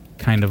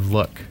kind of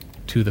look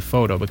to the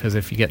photo, because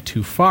if you get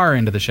too far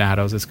into the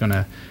shadows, it's going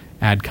to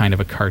add kind of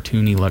a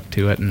cartoony look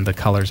to it, and the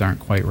colors aren't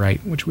quite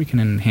right, which we can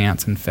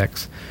enhance and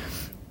fix.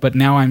 But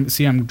now I'm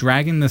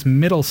dragging this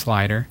middle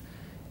slider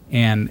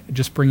and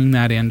just bringing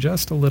that in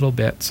just a little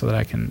bit so that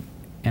I can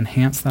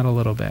enhance that a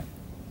little bit.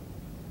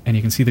 And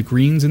you can see the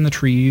greens in the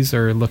trees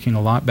are looking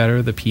a lot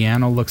better. The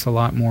piano looks a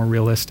lot more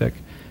realistic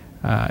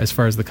as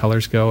far as the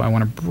colors go. I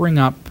want to bring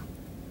up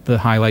the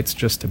highlights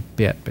just a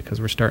bit because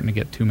we're starting to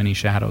get too many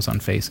shadows on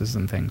faces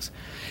and things.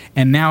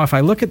 And now if I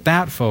look at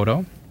that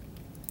photo,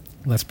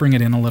 let's bring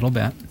it in a little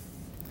bit.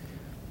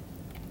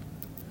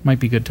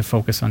 Might be good to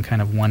focus on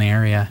kind of one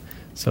area.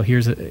 So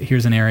here's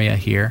an area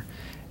here.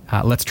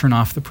 Let's turn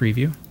off the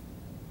preview.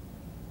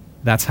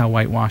 That's how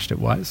whitewashed it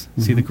was.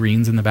 See the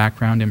greens in the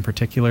background in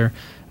particular.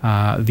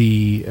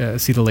 See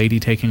the lady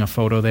taking a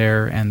photo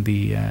there, and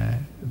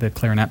the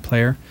clarinet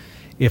player.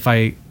 If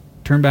I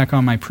turn back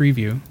on my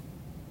preview,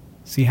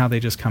 see how they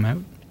just come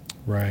out?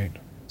 Right.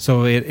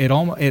 So it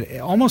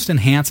almost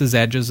enhances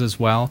edges as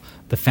well.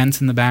 The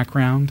fence in the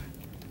background,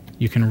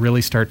 you can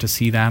really start to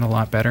see that a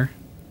lot better.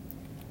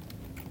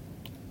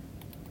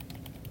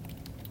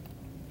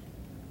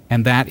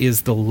 And that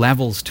is the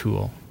Levels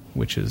tool,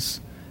 which is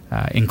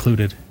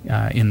included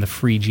in the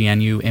free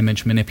GNU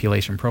image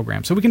manipulation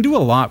program. So we can do a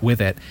lot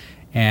with it,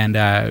 and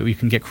you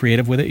can get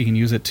creative with it. You can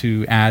use it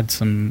to add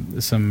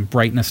some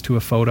brightness to a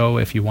photo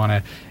if you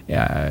want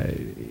to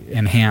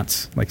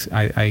enhance. Like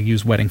I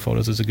use wedding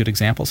photos as a good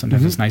example.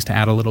 Sometimes it's nice to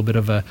add a little bit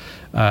of a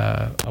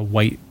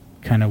white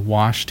kind of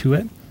wash to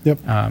it. Yep.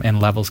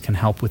 And Levels can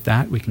help with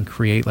that. We can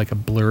create like a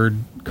blurred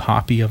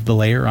copy of the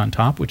layer on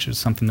top, which is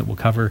something that we'll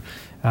cover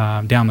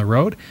down the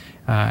road.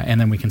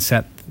 And then we can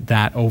set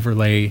that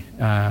overlay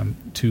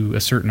to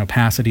a certain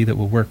opacity that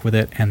will work with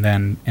it, and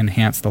then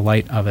enhance the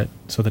light of it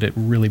so that it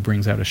really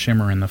brings out a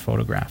shimmer in the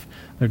photograph.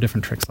 There are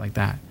different tricks like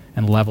that.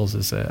 And Levels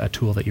is a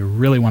tool that you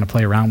really want to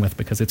play around with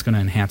because it's going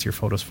to enhance your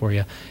photos for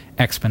you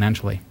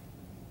exponentially.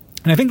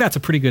 And I think that's a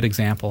pretty good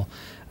example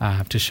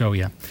to show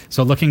you.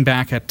 So looking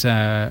back at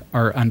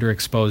our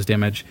underexposed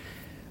image,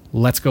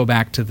 let's go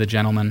back to the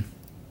gentleman.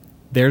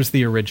 There's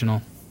the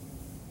original.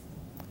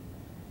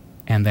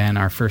 And then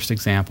our first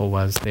example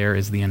was there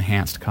is the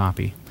enhanced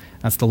copy.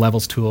 That's the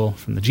Levels tool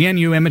from the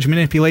GNU image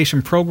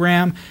manipulation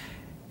program.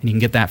 And you can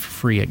get that for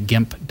free at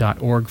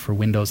gimp.org for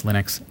Windows,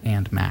 Linux,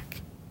 and Mac.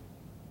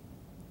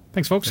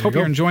 Thanks, folks. Hope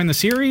you're enjoying the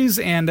series,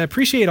 and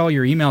appreciate all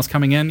your emails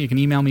coming in. You can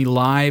email me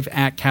live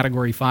at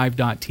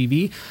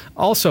category5.tv.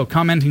 Also,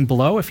 commenting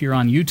below if you're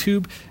on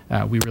YouTube.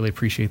 We really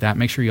appreciate that.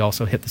 Make sure you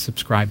also hit the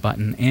subscribe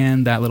button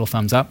and that little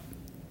thumbs up.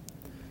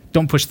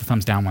 Don't push the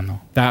thumbs down one,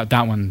 though.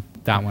 That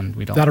one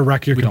we don't. That'll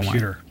wreck your we computer.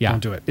 Don't want. Yeah. Don't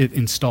do it. It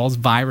installs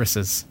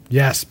viruses.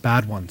 Yes,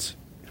 bad ones.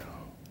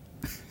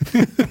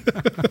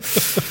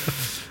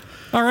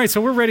 All right,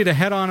 so we're ready to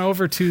head on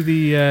over to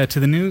the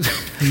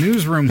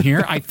newsroom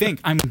here. I think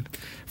I'm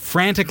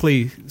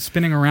frantically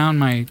spinning around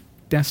my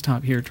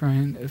desktop here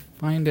trying to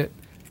find it.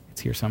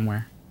 It's here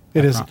somewhere.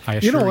 It is.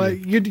 You know what?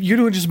 You're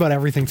doing just about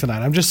everything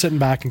tonight. I'm just sitting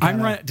back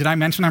and did I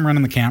mention I'm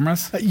running the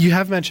cameras? You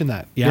have mentioned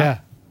that.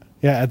 Yeah.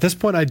 At this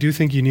point, I do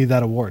think you need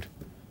that award.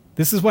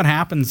 This is what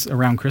happens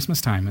around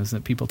Christmas time, is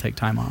that people take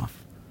time off.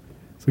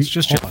 So it's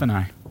just Jeff and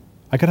I.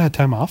 I could have had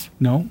time off?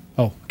 No.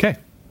 Oh, okay.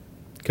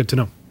 Good to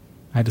know.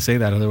 I had to say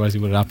that, otherwise you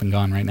would have up and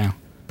gone right now.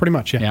 Pretty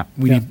much, yeah. Yeah.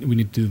 We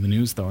need to do the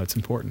news, though. It's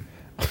important.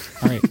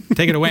 All right.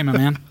 Take it away, my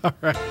man. All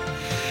right.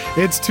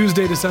 It's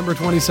Tuesday, December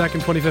 22nd,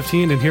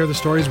 2015, and here are the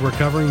stories we're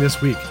covering this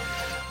week.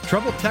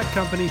 Troubled tech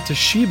company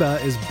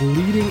Toshiba is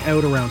bleeding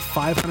out around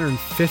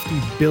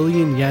 550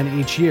 billion yen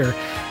each year,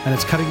 and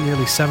it's cutting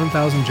nearly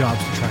 7,000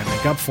 jobs to try and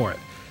make up for it.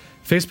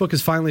 Facebook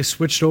has finally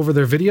switched over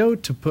their video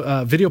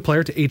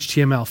player to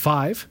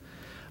HTML5.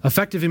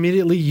 Effective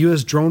immediately,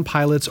 U.S. drone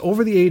pilots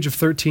over the age of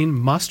 13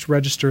 must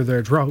register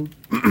their drone.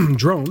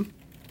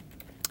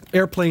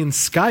 Airplane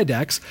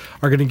Skydecks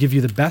are going to give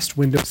you the best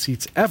window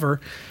seats ever,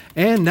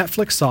 and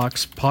Netflix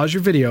socks pause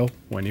your video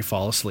when you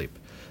fall asleep.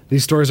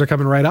 These stories are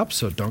coming right up,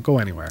 so don't go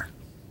anywhere.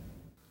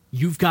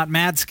 You've got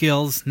mad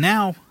skills.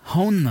 Now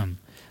hone them.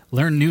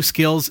 Learn new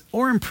skills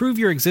or improve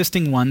your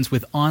existing ones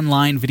with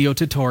online video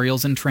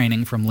tutorials and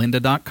training from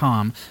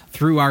lynda.com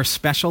through our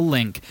special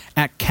link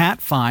at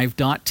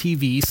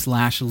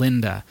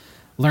cat5.tv/lynda.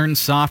 Learn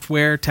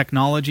software,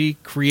 technology,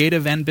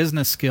 creative, and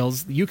business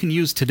skills you can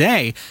use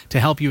today to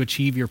help you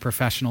achieve your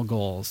professional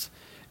goals.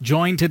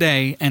 Join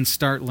today and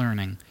start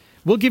learning.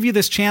 We'll give you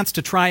this chance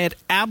to try it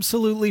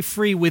absolutely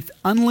free with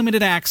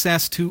unlimited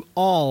access to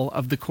all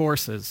of the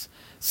courses.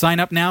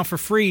 Sign up now for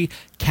free,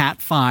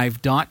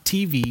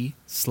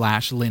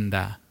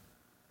 cat5.tv/lynda.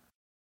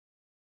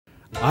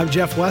 I'm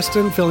Jeff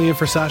Weston, filling in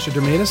for Sasha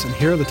Dermatis, and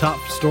here are the top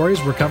stories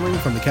we're covering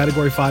from the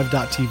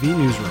Category5.tv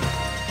newsroom.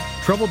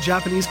 Troubled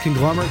Japanese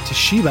conglomerate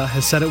Toshiba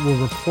has said it will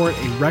report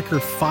a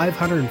record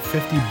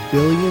 550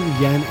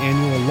 billion yen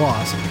annual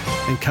loss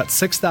and cut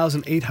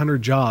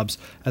 6,800 jobs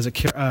as it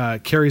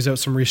carries out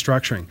some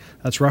restructuring.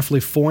 That's roughly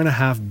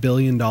 $4.5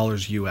 billion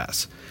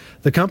US.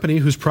 The company,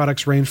 whose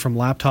products range from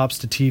laptops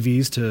to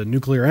TVs to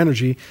nuclear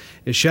energy,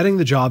 is shedding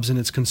the jobs in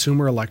its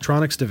consumer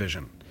electronics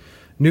division.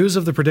 News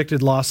of the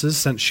predicted losses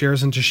sent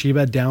shares in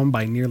Toshiba down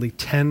by nearly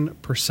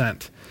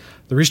 10%.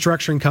 The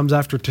restructuring comes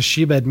after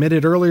Toshiba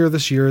admitted earlier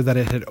this year that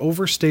it had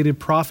overstated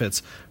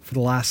profits for the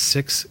last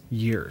 6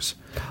 years.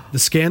 The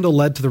scandal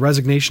led to the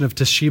resignation of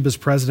Toshiba's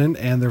president,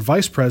 and their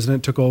vice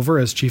president took over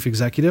as chief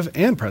executive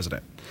and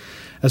president.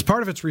 As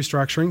part of its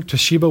restructuring,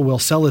 Toshiba will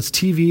sell its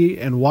TV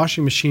and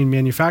washing machine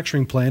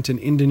manufacturing plant in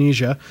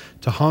Indonesia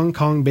to Hong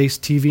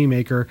Kong-based TV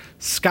maker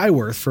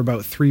Skyworth for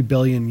about 3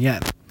 billion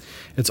yen.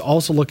 It's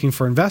also looking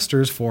for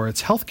investors for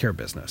its healthcare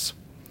business.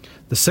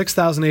 The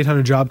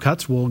 6,800 job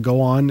cuts will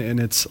go on in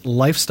its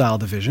lifestyle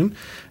division,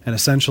 and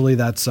essentially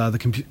that's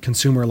the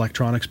consumer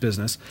electronics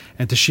business,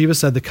 and Toshiba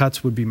said the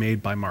cuts would be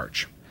made by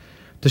March.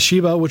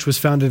 Toshiba, which was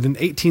founded in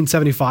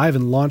 1875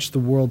 and launched the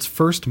world's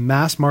first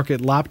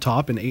mass-market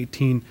laptop in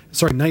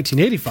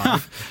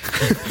 1985.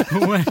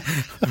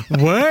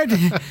 What?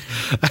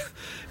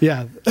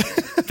 Yeah.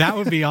 That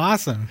would be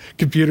awesome.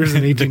 Computers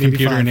in 1885. The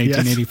computer in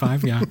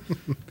 1885, yes.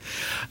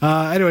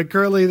 Yeah. Anyway,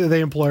 currently they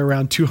employ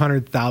around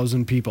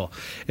 200,000 people.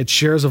 Its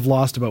shares have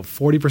lost about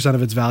 40%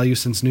 of its value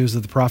since news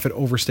of the profit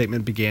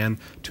overstatement began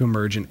to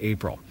emerge in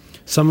April.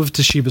 Some of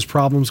Toshiba's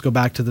problems go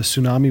back to the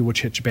tsunami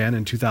which hit Japan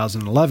in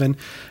 2011,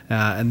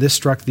 and this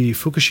struck the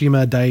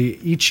Fukushima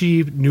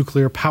Daiichi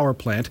nuclear power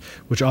plant,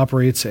 which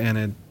operates and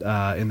in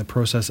the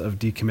process of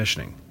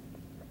decommissioning.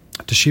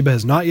 Toshiba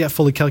has not yet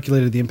fully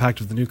calculated the impact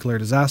of the nuclear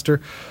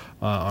disaster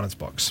on its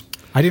books.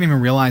 I didn't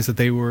even realize that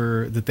they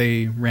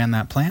ran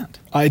that plant.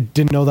 I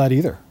didn't know that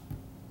either.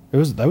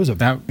 That was a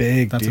big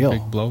deal. That's a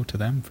big blow to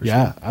them, for sure.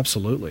 Yeah,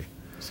 absolutely.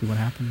 See what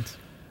happens.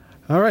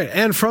 All right,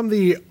 and from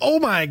the, oh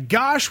my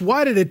gosh,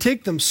 why did it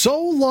take them so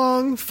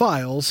long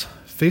files,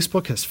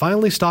 Facebook has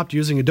finally stopped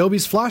using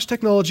Adobe's Flash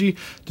technology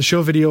to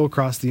show video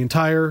across the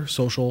entire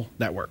social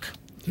network.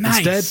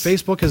 Nice. Instead,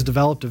 Facebook has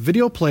developed a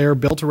video player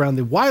built around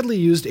the widely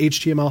used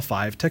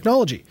HTML5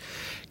 technology.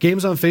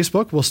 Games on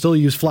Facebook will still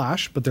use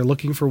Flash, but they're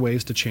looking for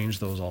ways to change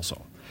those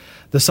also.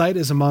 The site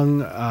is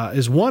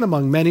one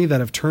among many that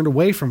have turned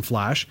away from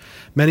Flash.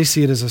 Many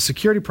see it as a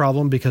security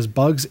problem because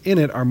bugs in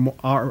it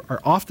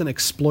are often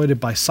exploited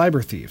by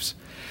cyber thieves.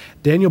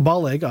 Daniel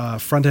Bollig, a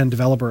front-end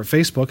developer at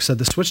Facebook, said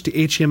the switch to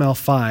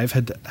HTML5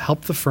 had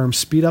helped the firm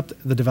speed up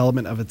the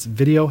development of its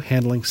video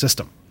handling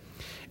system.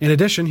 In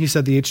addition, he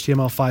said the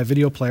HTML5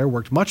 video player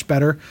worked much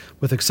better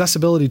with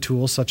accessibility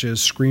tools such as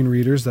screen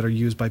readers that are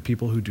used by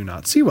people who do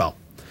not see well.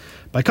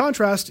 By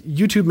contrast,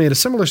 YouTube made a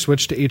similar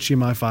switch to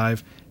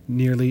HTML5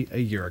 nearly a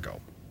year ago.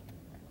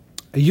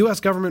 A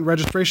U.S. government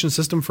registration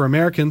system for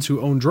Americans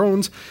who own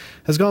drones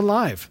has gone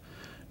live.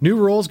 New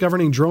rules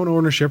governing drone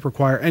ownership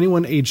require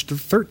anyone aged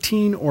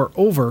 13 or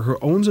over who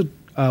owns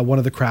one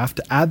of the craft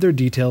to add their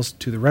details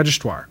to the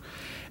registrar.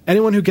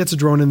 Anyone who gets a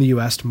drone in the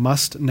U.S.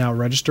 must now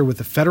register with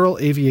the Federal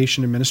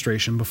Aviation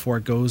Administration before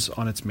it goes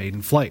on its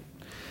maiden flight.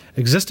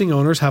 Existing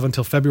owners have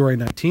until February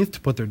 19th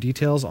to put their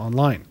details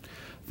online.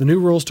 The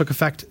new rules took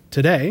effect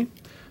today,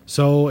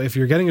 so if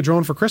you're getting a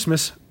drone for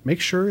Christmas,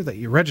 make sure that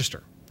you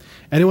register.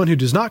 Anyone who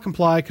does not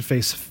comply could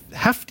face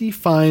hefty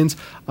fines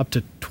up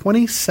to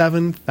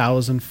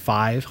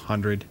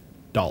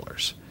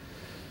 $27,500.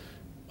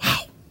 Wow.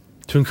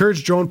 To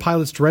encourage drone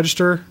pilots to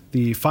register,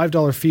 the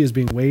 $5 fee is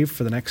being waived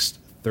for the next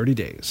 30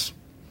 days.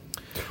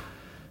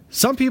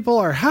 Some people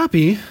are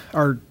happy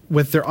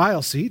with their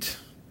aisle seat,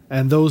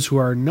 and those who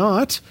are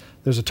not,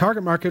 there's a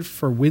target market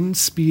for wind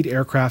speed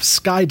aircraft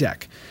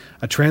Skydeck,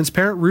 a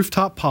transparent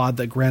rooftop pod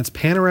that grants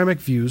panoramic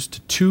views to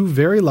two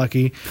very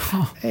lucky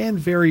and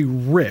very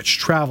rich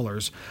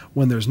travelers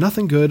when there's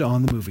nothing good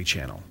on the movie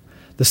channel.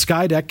 The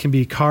Skydeck can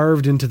be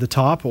carved into the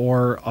top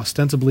or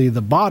ostensibly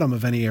the bottom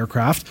of any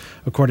aircraft,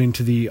 according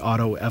to the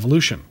Auto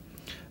Evolution.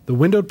 The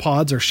windowed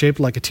pods are shaped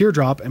like a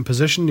teardrop and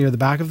positioned near the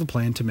back of the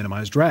plane to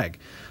minimize drag,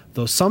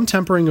 though some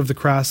tempering of the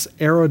craft's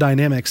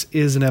aerodynamics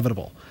is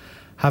inevitable.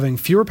 Having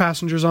fewer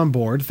passengers on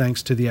board,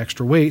 thanks to the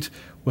extra weight,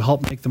 will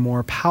help make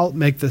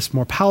this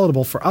more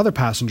palatable for other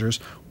passengers,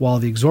 while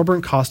the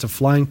exorbitant cost of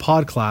flying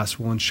pod class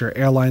will ensure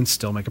airlines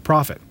still make a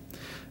profit.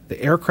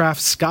 The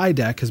aircraft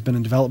Skydeck has been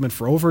in development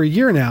for over a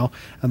year now,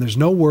 and there's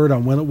no word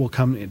on when it will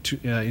come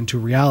into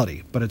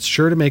reality, but it's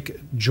sure to make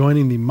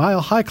joining the Mile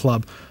High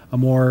Club a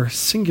more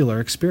singular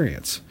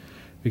experience,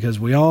 because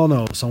we all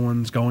know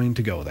someone's going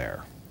to go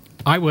there.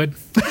 I would.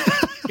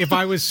 If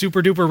I was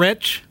super duper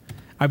rich,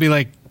 I'd be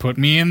like, put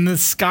me in the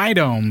Sky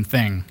Dome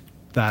thing.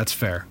 That's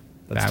fair.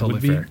 That's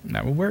totally fair.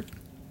 That would work.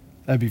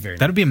 That'd be very nice.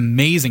 That'd be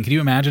amazing. Could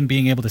you imagine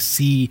being able to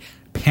see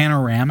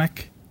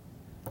panoramic?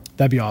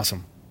 That'd be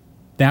awesome.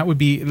 That would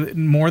be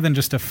more than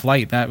just a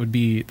flight. That'd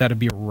be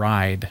a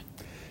ride.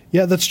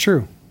 Yeah, that's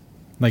true.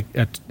 Like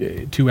a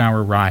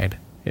 2-hour ride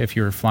if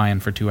you're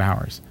flying for 2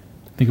 hours.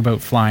 Think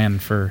about flying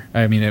for,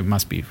 I mean, it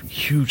must be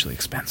hugely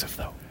expensive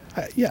though.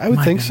 I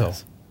would think so.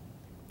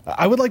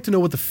 I would like to know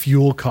what the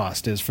fuel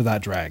cost is for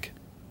that drag.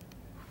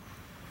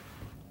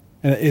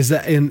 And is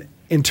that in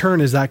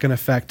turn, is that going to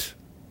affect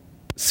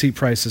seat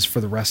prices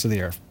for the rest of the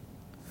year?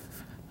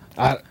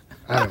 I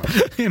don't know.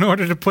 In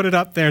order to put it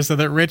up there so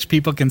that rich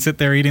people can sit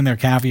there eating their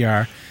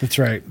caviar. That's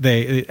right.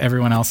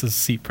 Everyone else's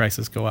seat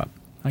prices go up.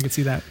 I could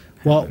see that.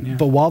 Well, yeah.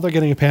 But while they're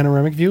getting a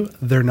panoramic view,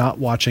 they're not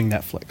watching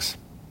Netflix.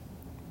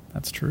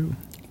 That's true.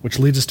 Which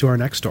leads us to our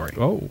next story.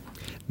 Oh.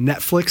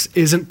 Netflix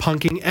isn't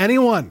punking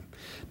anyone.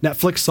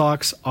 Netflix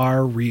socks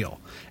are real.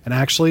 And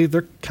actually,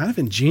 they're kind of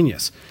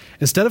ingenious.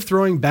 Instead of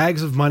throwing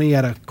bags of money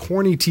at a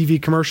corny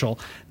TV commercial,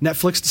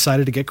 Netflix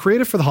decided to get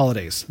creative for the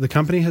holidays. The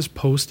company has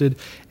posted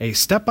a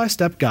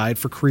step-by-step guide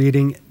for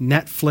creating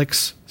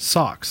Netflix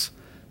socks.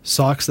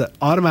 Socks that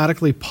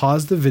automatically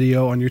pause the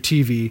video on your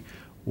TV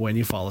when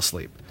you fall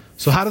asleep.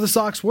 So how do the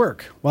socks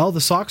work? Well,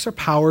 the socks are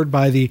powered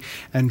by the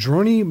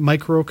Android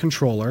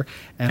microcontroller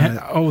and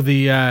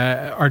the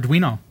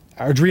Arduino.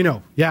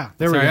 Arduino. Yeah,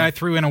 there we go. I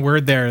threw in a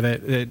word there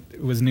that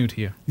was new to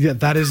you. Yeah,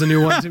 that is a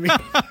new one to me.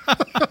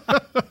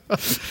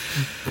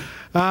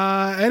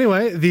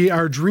 Anyway, the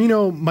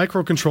Arduino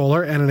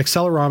microcontroller and an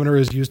accelerometer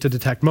is used to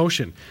detect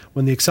motion.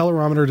 When the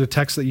accelerometer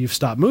detects that you've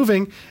stopped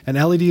moving, an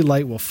LED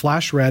light will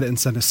flash red and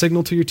send a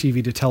signal to your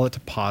TV to tell it to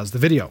pause the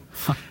video.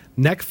 Huh.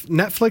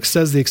 Netflix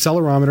says the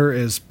accelerometer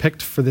is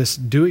picked for this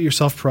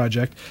do-it-yourself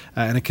project,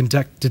 and it can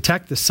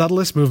detect the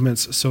subtlest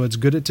movements, so it's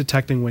good at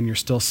detecting when you're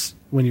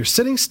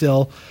sitting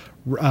still,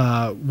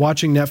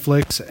 watching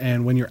Netflix,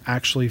 and when you're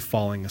actually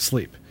falling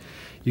asleep.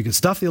 You can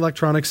stuff the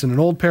electronics in an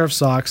old pair of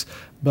socks,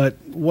 but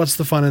what's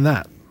the fun in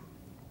that?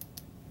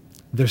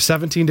 There's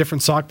 17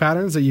 different sock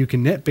patterns that you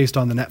can knit based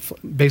on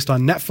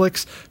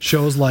Netflix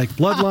shows like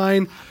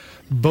Bloodline,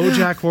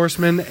 BoJack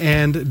Horseman,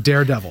 and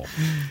Daredevil.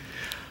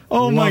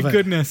 Oh my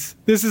goodness.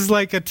 This is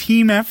like a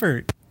team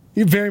effort.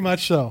 Very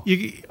much so.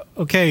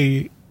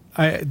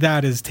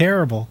 That is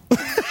terrible.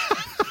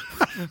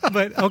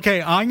 But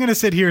okay, I'm going to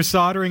sit here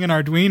soldering an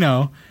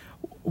Arduino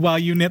while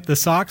you knit the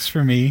socks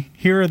for me.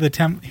 Here are the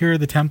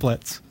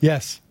templates.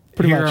 Yes,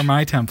 pretty much. Here are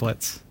my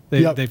templates.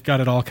 They've got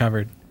it all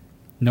covered.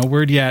 No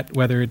word yet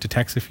whether it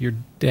detects if you're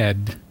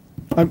dead.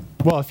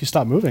 Well, if you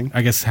stop moving.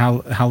 I guess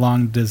how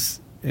long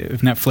does,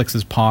 if Netflix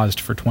is paused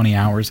for 20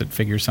 hours, it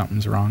figures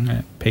something's wrong and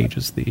it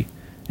pages the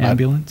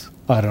ambulance?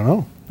 I don't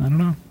know.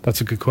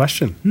 That's a good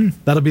question.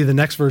 That'll be the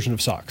next version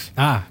of socks.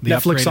 The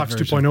Netflix Socks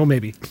version. 2.0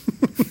 maybe.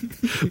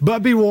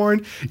 But be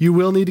warned, you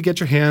will need to get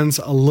your hands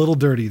a little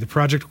dirty. The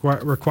project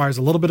requires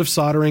a little bit of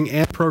soldering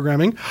and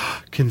programming.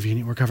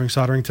 Convenient, we're covering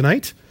soldering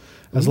tonight.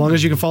 As long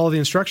as you can follow the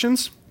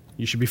instructions,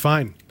 you should be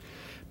fine.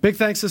 Big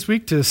thanks this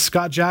week to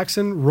Scott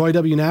Jackson, Roy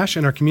W. Nash,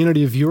 and our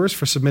community of viewers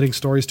for submitting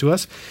stories to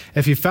us.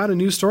 If you found a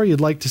news story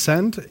you'd like to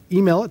send,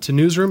 email it to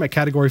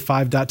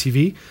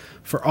newsroom@category5.tv.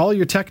 For all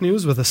your tech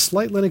news with a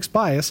slight Linux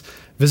bias,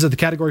 visit the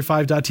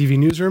Category5.tv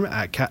newsroom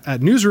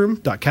at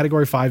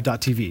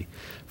newsroom.category5.tv.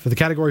 For the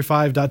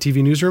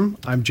Category5.tv newsroom,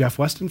 I'm Jeff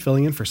Weston,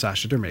 filling in for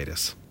Sasha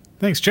Dermatis.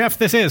 Thanks, Jeff.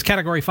 This is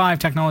Category 5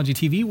 Technology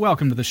TV.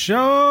 Welcome to the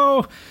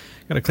show.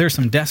 Got to clear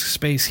some desk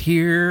space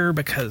here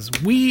because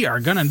we are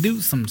going to do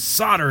some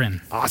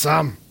soldering.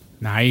 Awesome.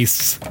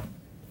 Nice.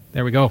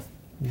 There we go.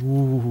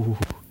 Ooh.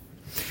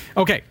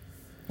 Okay.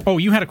 Oh,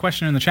 you had a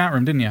question in the chat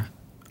room, didn't you?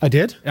 I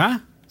did? Yeah?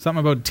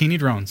 Something about teeny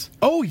drones.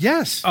 Oh,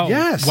 yes. Oh,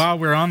 yes. While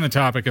we're on the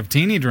topic of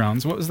teeny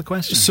drones, what was the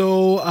question?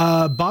 So,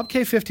 Bob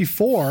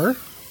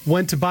K54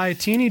 went to buy a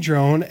teeny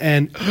drone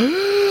and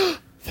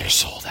they're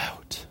sold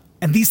out.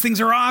 And these things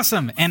are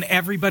awesome, and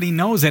everybody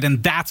knows it,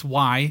 and that's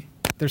why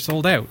they're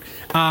sold out.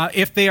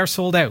 If they are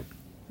sold out,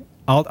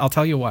 I'll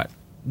tell you what,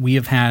 we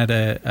have had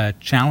a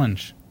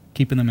challenge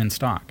keeping them in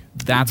stock.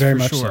 That's Very for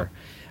much sure.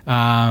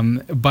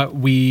 But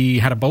we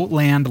had a boat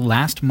land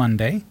last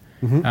Monday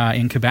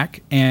in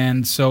Quebec,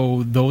 and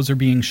so those are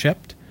being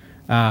shipped.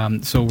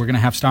 So we're going to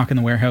have stock in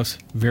the warehouse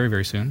very,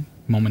 very soon,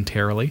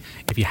 momentarily.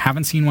 If you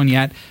haven't seen one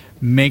yet,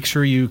 make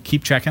sure you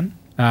keep checking.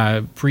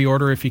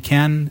 Pre-order if you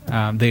can.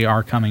 They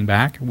are coming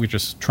back. We're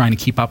just trying to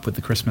keep up with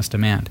the Christmas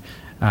demand.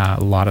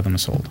 A lot of them are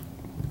sold.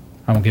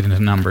 I won't get into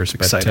numbers,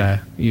 but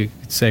you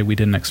could say we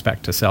didn't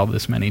expect to sell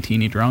this many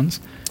teeny drones.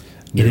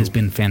 No. It has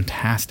been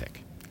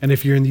fantastic. And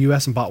if you're in the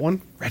U.S. and bought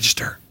one,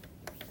 register.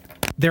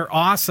 They're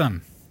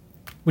awesome.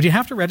 Would you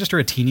have to register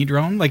a teeny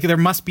drone? Like, there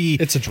must be...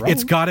 It's a drone.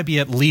 It's got to be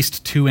at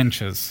least 2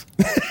 inches.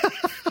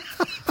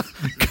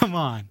 Come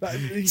on.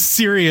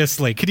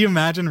 Seriously. Could you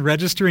imagine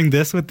registering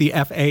this with the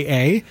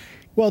FAA?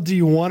 Well, do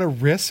you want to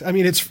risk? I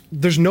mean,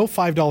 there's no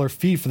 $5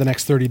 fee for the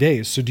next 30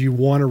 days. So do you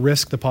want to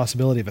risk the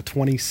possibility of a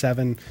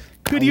 $27,000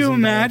 Could you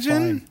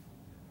imagine? fine?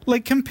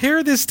 Like,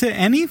 compare this to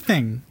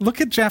anything. Look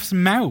at Jeff's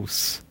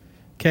mouse.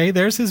 Okay,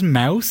 there's his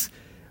mouse.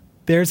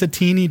 There's a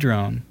teeny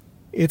drone.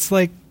 It's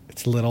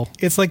little.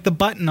 It's like the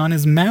button on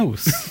his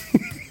mouse.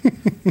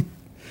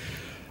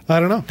 I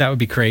don't know. That would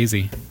be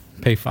crazy.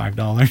 Pay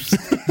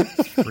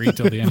 $5. Free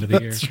till the end of the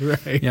year. That's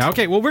right. Yeah,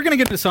 okay. Well, we're going to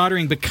get into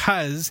soldering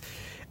because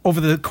over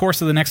the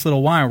course of the next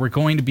little while, we're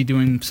going to be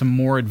doing some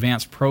more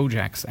advanced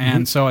projects.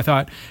 And so I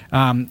thought,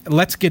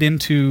 let's get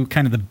into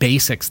kind of the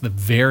basics, the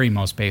very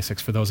most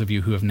basics for those of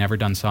you who have never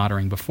done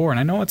soldering before.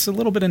 And I know it's a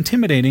little bit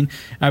intimidating.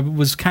 I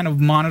was kind of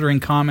monitoring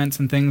comments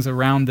and things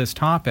around this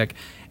topic,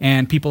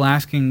 and people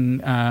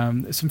asking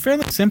some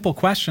fairly simple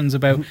questions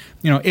about,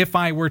 if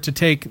I were to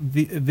take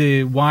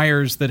the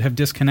wires that have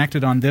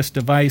disconnected on this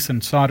device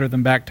and solder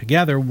them back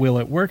together, will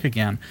it work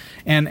again?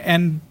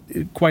 And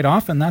quite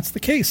often that's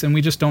the case, and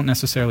we just don't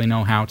necessarily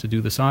know how to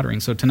do the soldering.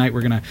 So tonight we're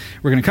gonna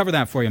cover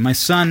that for you. My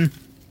son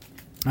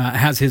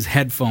has his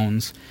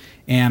headphones,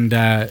 and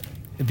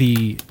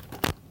the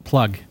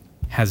plug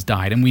has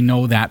died, and we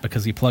know that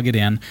because you plug it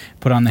in,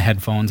 put on the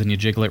headphones, and you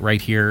jiggle it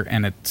right here,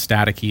 and it's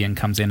staticky and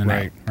comes in and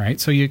out. Right.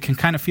 So you can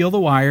kind of feel the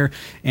wire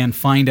and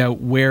find out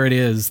where it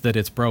is that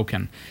it's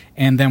broken,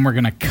 and then we're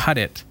gonna cut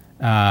it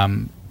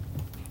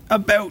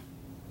about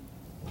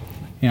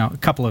a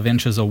couple of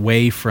inches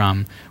away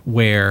from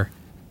where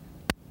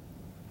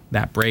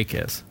that break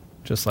is,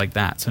 just like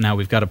that. So now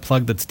we've got a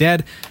plug that's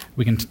dead.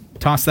 We can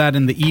toss that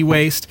in the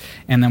e-waste,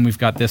 and then we've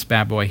got this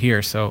bad boy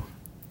here. So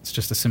it's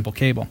just a simple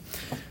cable.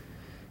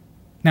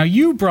 Now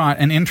you brought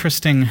an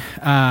interesting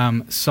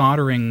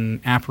soldering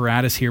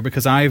apparatus here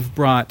because I've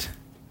brought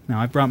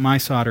my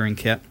soldering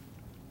kit.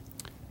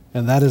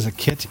 And that is a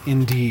kit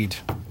indeed.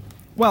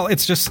 Well,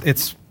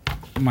 it's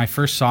my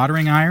first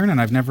soldering iron, and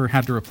I've never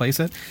had to replace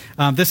it.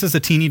 This is a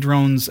Teeny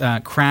Drone's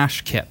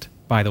crash kit,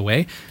 by the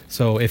way.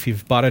 So if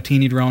you've bought a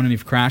Teeny Drone and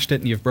you've crashed it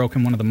and you've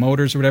broken one of the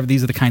motors or whatever,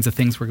 these are the kinds of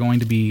things we're going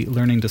to be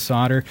learning to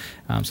solder.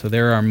 So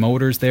there are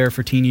motors there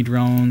for Teeny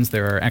Drones.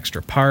 There are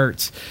extra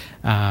parts.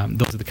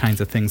 Those are the kinds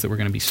of things that we're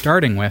going to be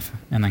starting with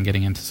and then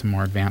getting into some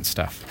more advanced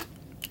stuff.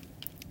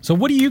 So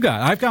what do you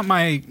got? I've got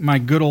my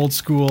good old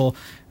school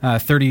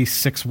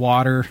 36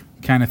 watt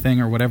kind of thing,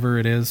 or whatever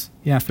it is.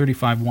 Yeah,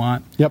 35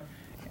 watt. Yep.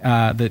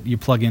 That you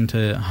plug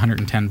into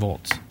 110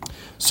 volts.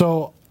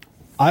 So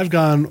I've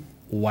gone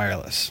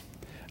wireless.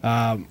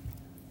 Found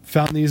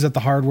these at the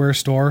hardware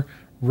store.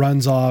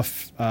 Runs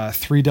off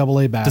 3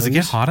 AA batteries. Does it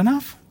get hot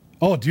enough?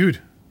 Oh,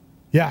 dude.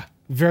 Yeah,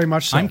 very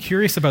much so. I'm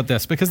curious about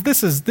this because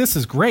this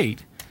is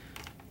great.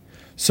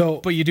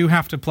 So, but you do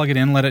have to plug it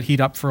in, let it heat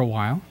up for a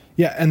while.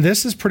 Yeah, and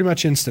this is pretty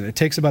much instant. It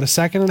takes about 1.5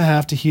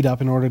 seconds to heat up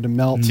in order to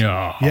melt.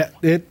 No.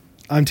 Yeah,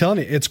 I'm telling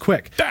you, it's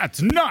quick.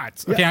 That's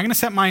nuts. Okay, I'm going to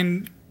set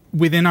mine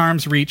within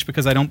arm's reach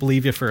because I don't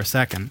believe you for a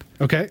second.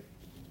 Okay.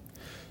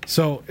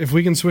 So if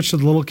we can switch to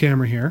the little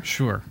camera here.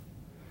 Sure.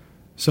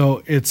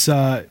 So it's...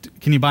 can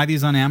you buy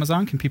these on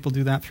Amazon? Can people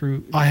do that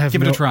through...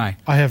 Give it a try.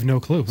 I have no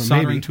clue.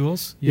 Soldering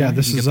tools? Yeah,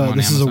 this is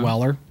a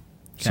Weller.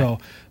 Okay. So,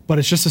 but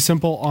it's just a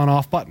simple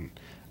on-off button.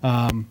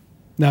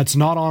 Now, it's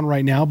not on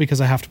right now because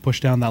I have to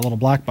push down that little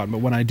black button. But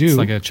when I do... It's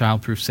like a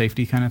child-proof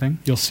safety kind of thing?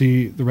 You'll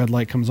see the red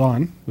light comes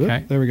on.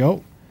 Okay. There we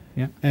go.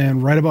 Yeah.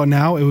 And right about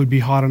now, it would be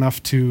hot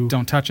enough to...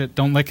 Don't touch it.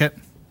 Don't lick it.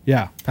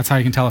 Yeah. That's how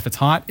you can tell if it's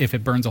hot, if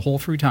it burns a hole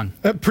through your tongue.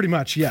 Pretty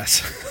much, yes.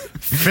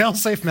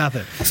 Fail-safe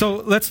method. So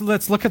let's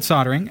look at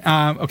soldering.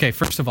 Okay,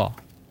 first of all,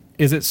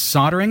 is it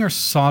soldering or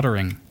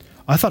soldering?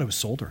 I thought it was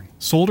soldering.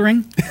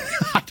 Soldering?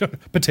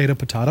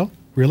 Potato.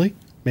 Really?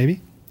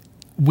 Maybe?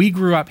 we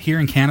grew up here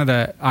in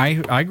Canada.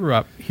 I grew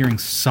up hearing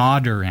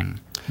soldering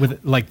with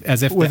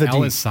as if with the a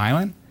L D. is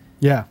silent.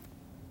 Yeah.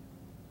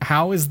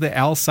 How is the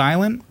L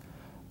silent?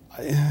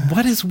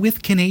 What is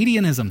with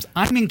Canadianisms?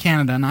 I'm in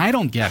Canada and I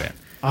don't get it.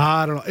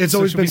 I don't know. It's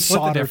always should been we split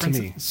the solder to difference?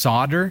 me.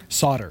 Solder?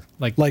 Solder.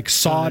 Like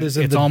sod is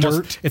in it's the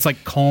almost, dirt. It's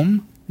like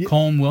comb.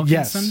 Comb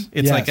Wilkinson. Yes,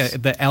 It's yes.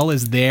 like the L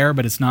is there,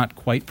 but it's not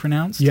quite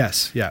pronounced.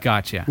 Yes. Yeah.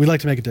 Gotcha. We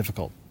like to make it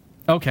difficult.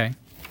 Okay.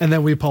 And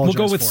then we apologize.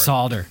 We'll go with for it.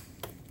 solder.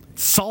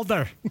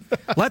 Solder.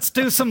 Let's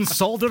do some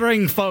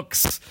soldering,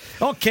 folks.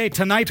 Okay,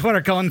 tonight we're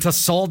going to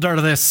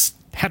solder this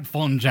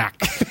headphone jack.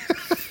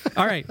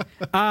 All right.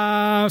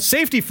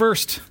 Safety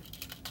first.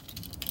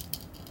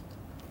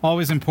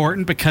 Always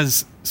important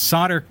because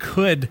solder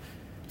could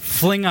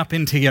fling up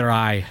into your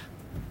eye.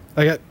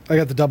 I got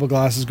the double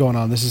glasses going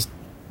on. This is.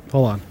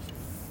 Hold on.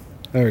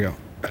 There we go.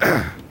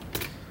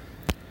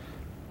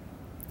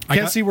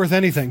 Can't see worth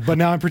anything, but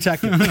now I'm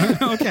protected.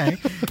 Okay.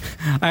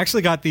 I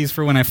actually got these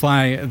for when I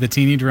fly the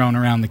teeny drone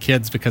around the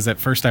kids because at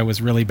first I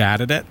was really bad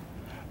at it.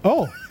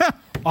 Oh,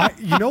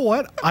 you know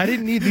what? I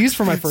didn't need these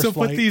for my first So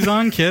flight. put these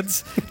on,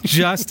 kids,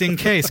 just in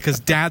case, because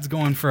Dad's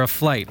going for a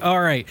flight. All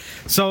right.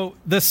 So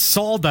the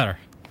solder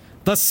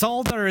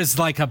is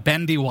like a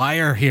bendy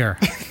wire here,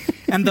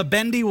 and the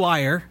bendy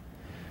wire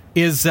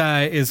is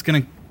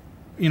going to.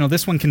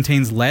 This one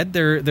contains lead.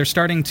 They're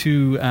starting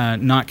to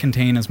not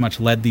contain as much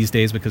lead these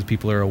days because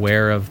people are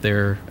aware of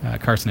their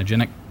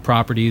carcinogenic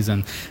properties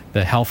and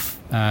the health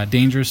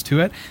dangers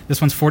to it.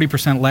 This one's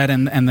 40% lead,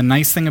 and the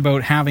nice thing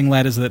about having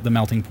lead is that the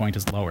melting point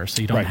is lower,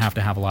 so you don't have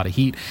to have a lot of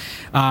heat.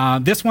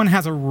 This one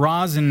has a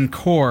rosin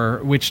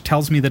core, which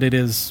tells me that it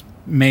is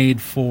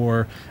made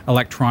for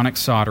electronic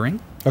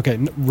soldering. Okay,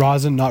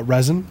 rosin, not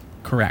resin.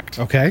 Correct.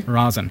 Okay.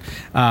 Rosin.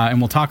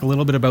 And we'll talk a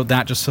little bit about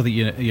that just so that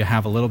you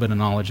have a little bit of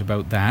knowledge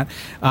about that.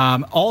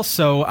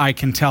 Also, I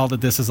can tell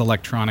that this is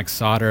electronic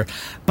solder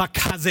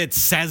because it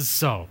says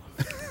so.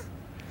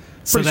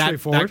 So Pretty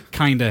straightforward. That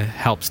kind of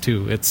helps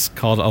too. It's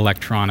called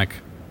electronic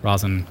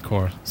rosin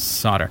core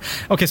solder.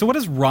 Okay, so what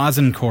does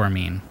rosin core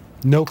mean?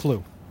 No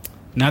clue.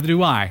 Neither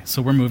do I,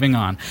 so we're moving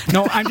on.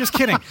 No, I'm just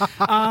kidding.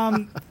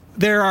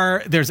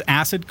 There's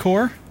acid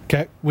core.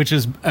 Okay. Which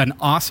is an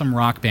awesome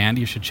rock band.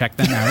 You should check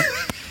them out.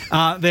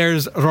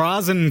 There's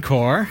Rosin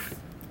Core,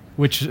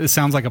 which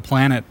sounds like a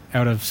planet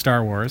out of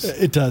Star Wars.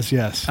 It does,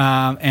 yes.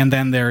 And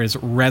then there is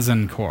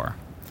Resin Core.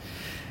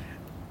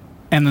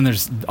 And then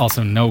there's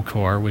also No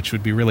Core, which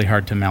would be really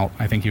hard to melt.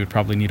 I think you would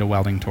probably need a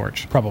welding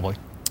torch. Probably.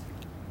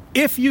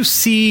 If you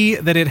see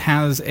that it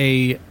has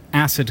a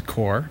acid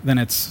core, then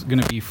it's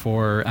going to be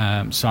for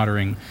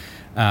soldering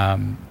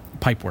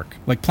pipe work,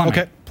 like plumbing.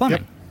 Okay.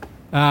 Plumbing.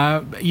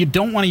 Yep. You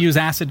don't want to use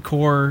acid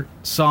core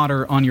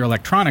solder on your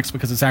electronics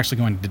because it's actually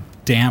going to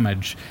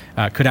damage,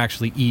 could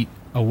actually eat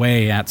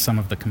away at some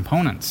of the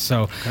components.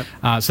 So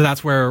so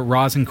that's where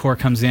rosin core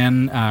comes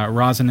in.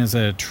 Rosin is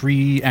a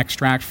tree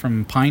extract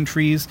from pine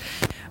trees.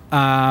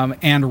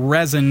 And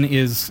resin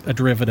is a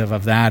derivative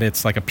of that.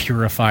 It's like a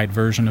purified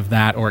version of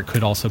that, or it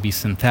could also be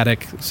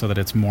synthetic so that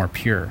it's more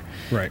pure.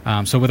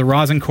 Right. So with a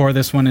rosin core,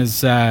 this one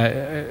is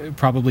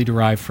probably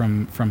derived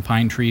from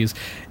pine trees.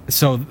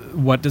 So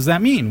what does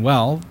that mean?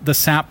 Well, the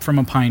sap from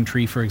a pine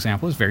tree, for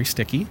example, is very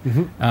sticky,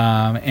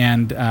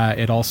 and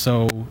it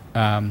also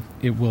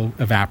it will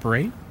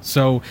evaporate.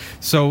 So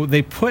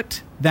they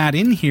put that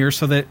in here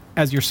so that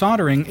as you're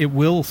soldering, it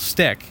will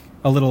stick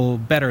a little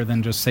better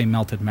than just, say,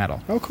 melted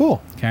metal. Oh,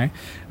 cool. Okay.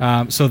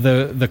 So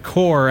the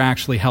core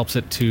actually helps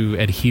it to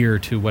adhere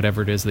to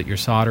whatever it is that you're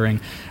soldering.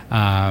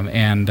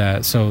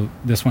 So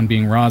this one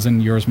being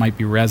rosin, yours might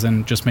be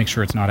resin. Just make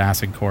sure it's not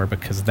acid core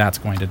because that's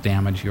going to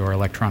damage your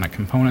electronic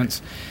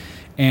components.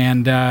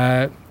 And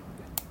I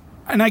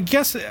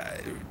guess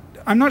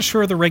I'm not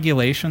sure of the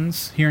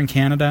regulations here in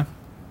Canada.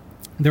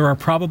 There are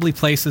probably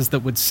places that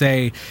would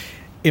say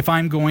if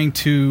I'm going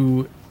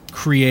to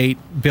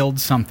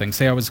build something.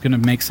 Say I was going to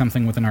make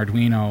something with an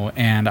Arduino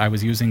and I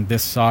was using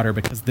this solder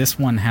because this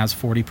one has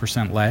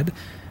 40% lead,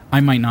 I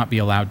might not be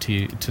allowed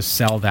to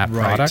sell that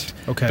product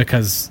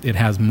because it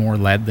has more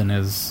lead than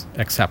is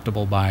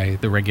acceptable by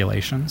the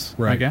regulations,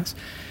 I guess.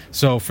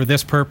 So for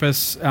this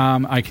purpose,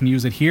 I can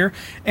use it here.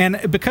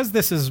 And because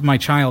this is my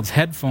child's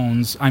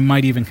headphones, I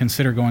might even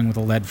consider going with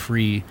a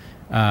lead-free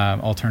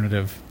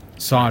alternative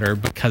solder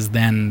because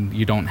then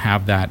you don't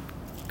have that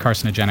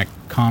carcinogenic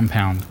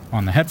compound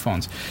on the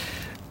headphones.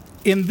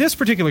 In this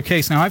particular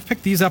case, now I've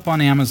picked these up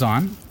on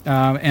Amazon,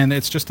 and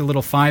it's just a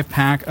little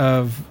 5-pack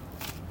of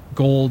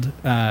gold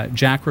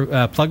jack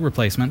plug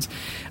replacements.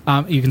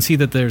 You can see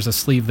that there's a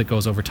sleeve that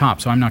goes over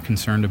top, so I'm not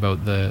concerned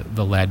about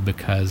the lead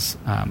because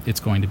it's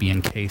going to be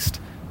encased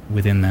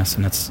within this,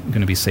 and it's going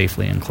to be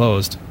safely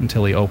enclosed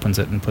until he opens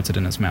it and puts it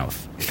in his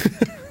mouth,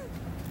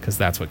 because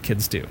that's what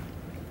kids do.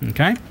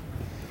 Okay?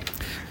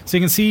 So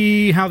you can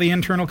see how the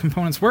internal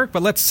components work,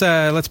 but let's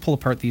pull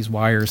apart these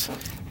wires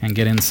and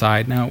get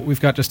inside. Now, we've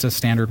got just a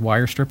standard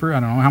wire stripper.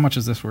 I don't know. How much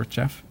is this worth,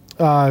 Jeff?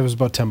 It was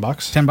about $10.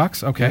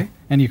 $10? Okay. Yeah.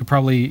 And you could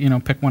probably,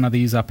 pick one of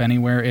these up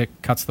anywhere. It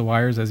cuts the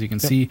wires, as you can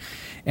see.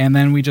 And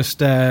then we just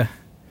get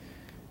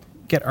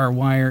get our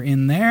wire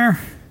in there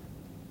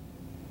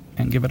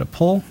and give it a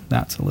pull.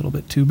 That's a little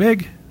bit too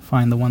big.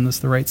 Find the one that's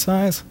the right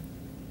size.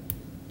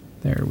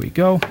 There we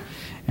go.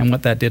 And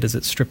what that did is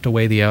it stripped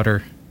away the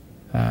outer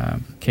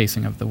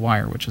casing of the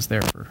wire, which is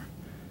there for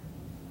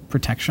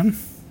protection.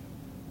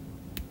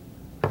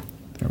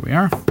 There we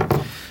are.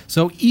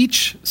 So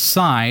each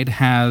side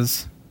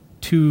has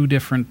two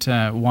different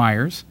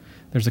wires.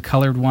 There's a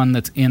colored one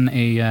that's in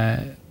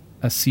a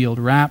sealed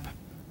wrap,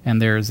 and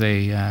there's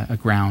a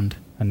ground,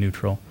 a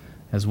neutral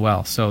as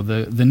well. So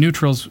the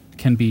neutrals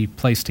can be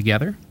placed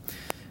together.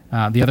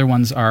 The other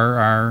ones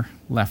are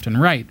left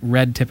and right.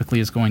 Red typically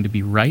is going to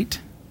be right.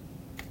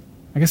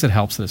 I guess it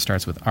helps that it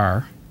starts with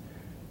R,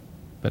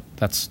 but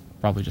that's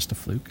probably just a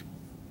fluke.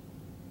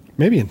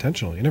 Maybe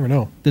intentional. You never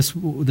know. This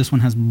one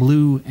has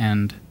blue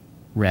and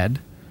red.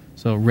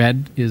 So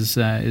red is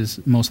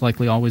most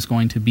likely always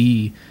going to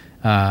be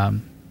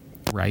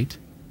right.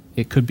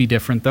 It could be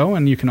different though,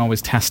 and you can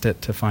always test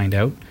it to find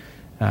out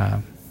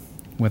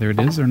whether it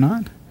is or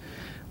not.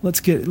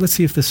 Let's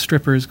see if the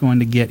stripper is going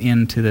to get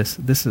into this.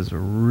 This is a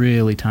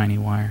really tiny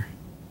wire.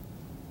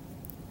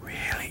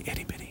 Really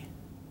itty bitty.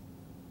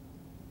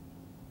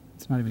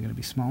 It's not even going to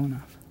be small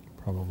enough.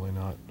 Probably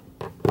not.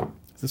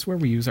 Is this where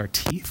we use our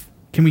teeth?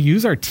 Can we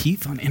use our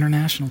teeth on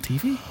international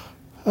TV?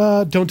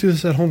 Don't do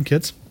this at home,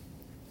 kids.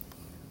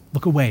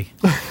 Look away.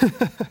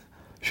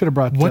 Should have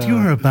brought... What you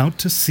are about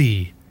to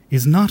see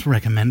is not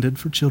recommended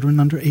for children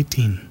under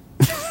 18.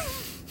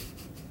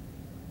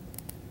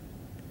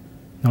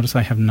 Notice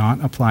I have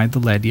not applied the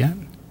lead yet.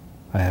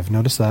 I have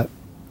noticed that.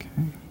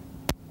 Okay.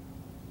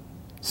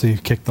 So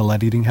you've kicked the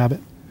lead eating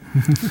habit?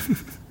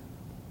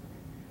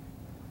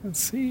 Let's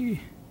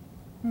see.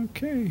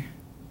 Okay.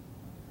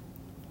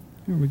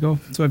 There we go.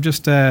 So I've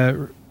just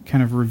kind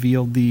of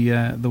revealed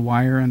the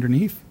wire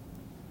underneath.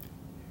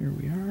 Here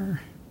we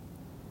are.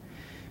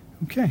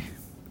 Okay.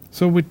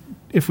 So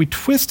if we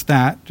twist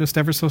that just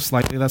ever so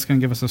slightly, that's going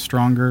to give us a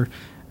stronger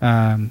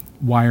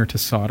wire to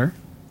solder.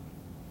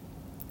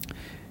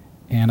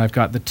 And I've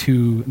got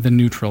the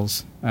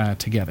neutrals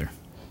together.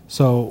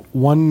 So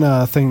one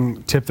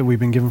tip that we've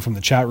been given from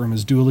the chat room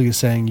is Dooley is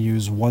saying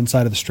use one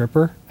side of the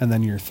stripper and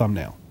then your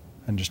thumbnail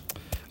and just...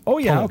 Oh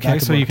yeah, okay.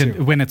 So you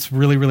could, when it's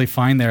really, really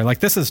fine there,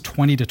 like this is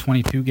 20 to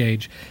 22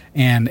 gauge,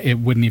 and it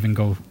wouldn't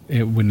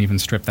even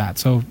strip that.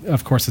 So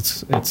of course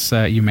it's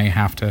you may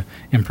have to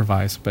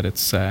improvise, but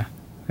it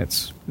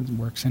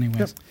works anyways.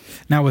 Yep.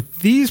 Now with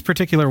these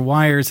particular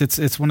wires,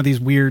 it's one of these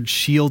weird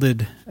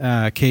shielded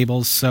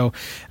cables. So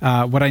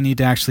what I need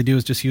to actually do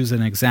is just use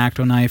an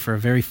X-Acto knife or a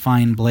very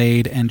fine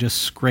blade and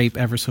just scrape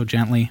ever so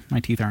gently. My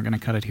teeth aren't going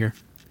to cut it here.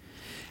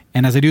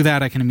 And as I do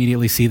that, I can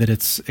immediately see that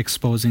it's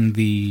exposing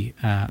the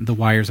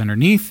wires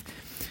underneath,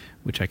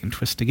 which I can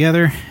twist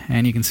together.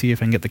 And you can see if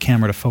I can get the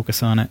camera to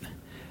focus on it.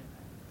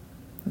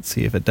 Let's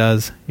see if it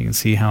does. You can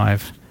see how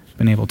I've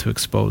been able to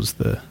expose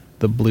the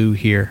blue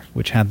here,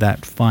 which had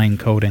that fine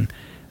coating,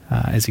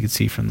 as you can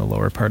see from the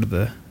lower part of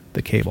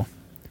the cable.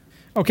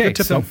 Okay,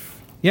 so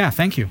yeah,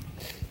 thank you. All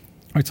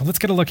right, so let's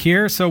get a look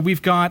here. So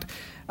we've got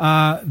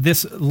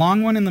this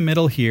long one in the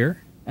middle here,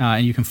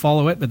 and you can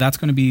follow it, but that's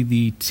going to be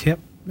the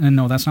tip.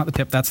 No, that's not the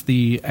tip. That's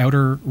the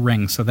outer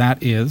ring. So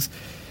that is,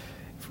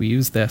 if we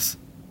use this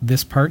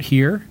part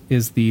here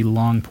is the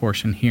long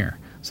portion here.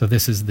 So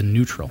this is the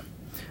neutral.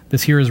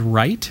 This here is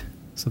right,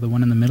 so the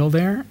one in the middle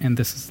there, and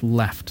this is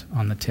left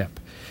on the tip.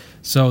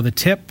 So the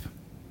tip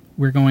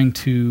we're going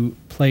to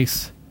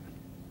place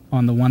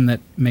on the one that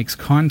makes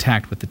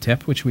contact with the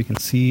tip, which we can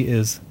see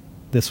is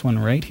this one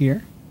right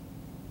here.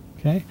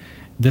 Okay,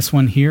 this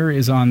one here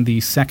is on the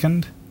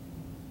second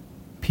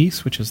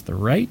piece, which is the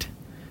right.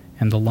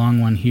 And the long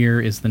one here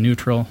is the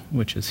neutral,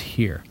 which is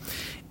here.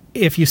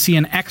 If you see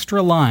an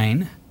extra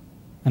line,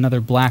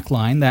 another black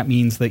line, that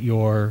means that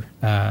your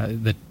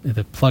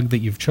the plug that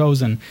you've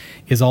chosen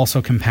is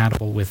also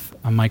compatible with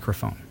a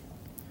microphone.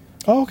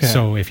 Oh, okay.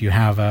 So if you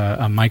have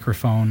a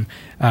microphone,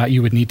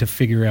 you would need to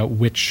figure out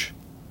which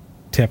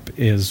tip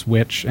is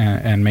which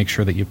and make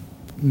sure that you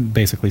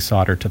basically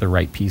solder to the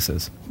right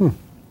pieces.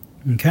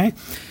 Okay?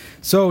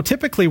 So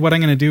typically what I'm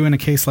going to do in a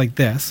case like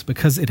this,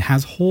 because it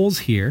has holes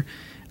here,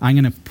 I'm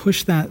going to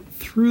push that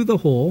through the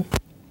hole,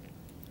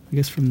 I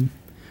guess from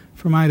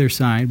either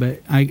side,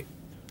 but I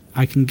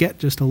can get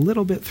just a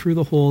little bit through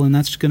the hole, and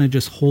that's going to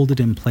just hold it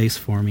in place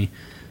for me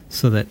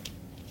so that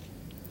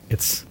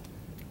it's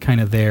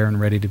kind of there and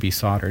ready to be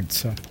soldered.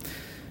 So,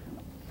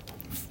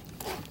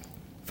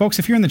 folks,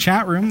 if you're in the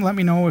chat room, let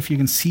me know if you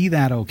can see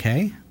that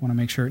okay. I want to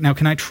make sure. Now,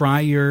 can I try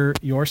your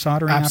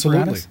soldering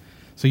apparatus?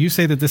 So you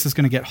say that this is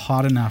going to get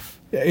hot enough?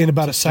 In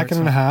about a second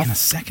and a half. In a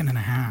second and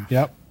a half.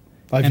 Yep.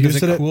 And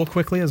does it cool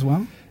quickly as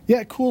well?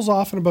 Yeah, it cools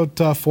off in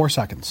about 4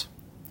 seconds.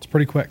 It's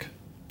pretty quick.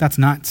 That's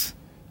nuts.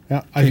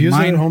 Yeah, I've used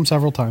it at home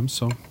several times.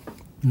 So,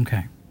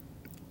 okay,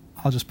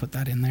 I'll just put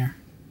that in there.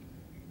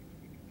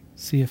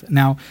 See if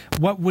now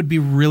what would be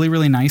really,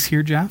 really nice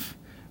here, Jeff,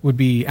 would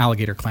be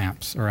alligator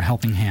clamps or a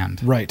helping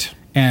hand. Right.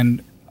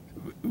 And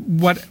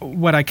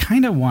what I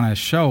kind of want to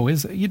show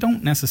is you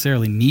don't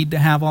necessarily need to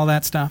have all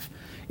that stuff.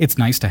 It's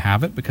nice to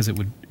have it because it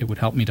would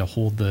help me to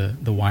hold the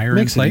wire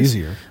Makes in place. it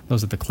easier.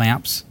 Those are the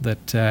clamps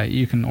that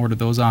you can order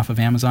those off of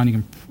Amazon. You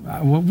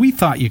can. Well, we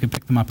thought you could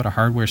pick them up at a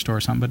hardware store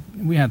or something,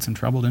 but we had some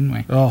trouble, didn't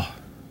we? Oh,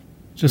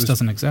 it just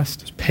doesn't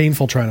exist. It's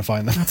painful trying to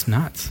find them. That's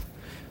nuts.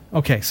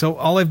 Okay, so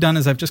all I've done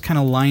is I've just kind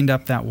of lined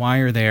up that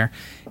wire there,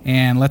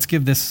 and let's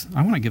give this.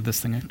 I want to give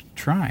this thing a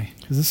try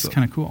because this is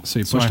kind of cool. So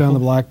you push down the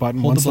black button.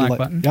 Hold the black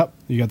button. Yep,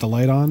 you got the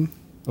light on.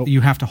 Oh.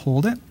 You have to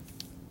hold it.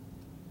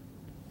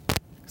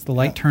 The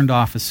light turned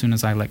off as soon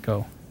as I let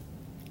go.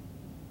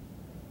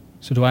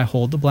 So do I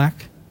hold the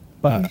black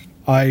button?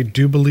 I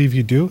do believe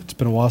you do. It's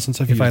been a while since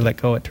I've used it. If I let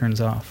go, it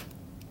turns off.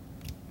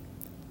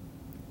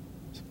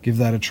 So give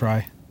that a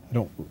try.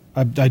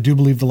 I do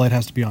believe the light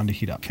has to be on to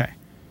heat up. Okay.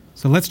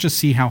 So let's just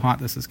see how hot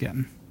this is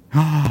getting.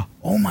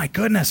 Oh my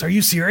goodness, are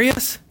you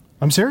serious?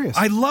 I'm serious.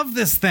 I love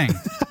this thing.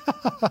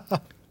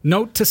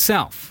 Note to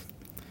self.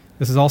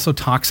 This is also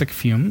toxic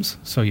fumes,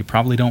 so you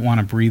probably don't want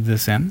to breathe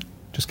this in.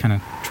 Just kind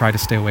of try to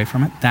stay away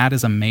from it. That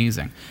is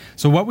amazing.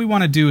 So what we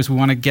want to do is we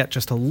want to get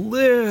just a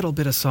little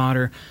bit of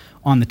solder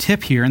on the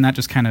tip here, and that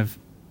just kind of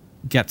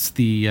gets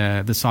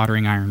the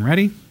soldering iron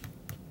ready.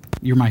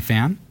 You're my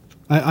fan.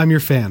 I'm your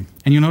fan.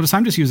 And you'll notice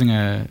I'm just using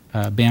a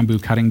bamboo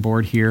cutting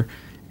board here,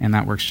 and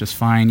that works just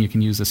fine. You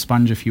can use a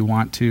sponge if you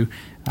want to,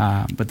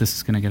 but this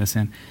is going to get us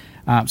in.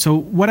 So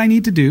what I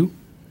need to do,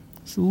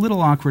 it's a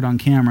little awkward on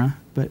camera,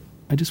 but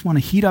I just want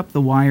to heat up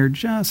the wire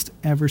just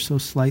ever so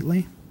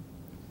slightly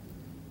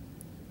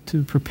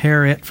to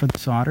prepare it for the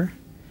solder,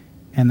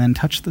 and then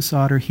touch the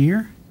solder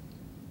here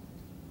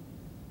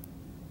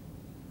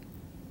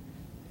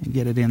and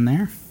get it in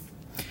there.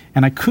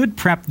 And I could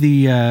prep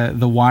the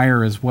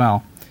wire as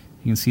well.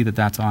 You can see that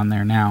that's on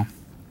there now.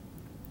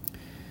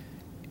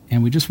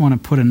 And we just want to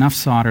put enough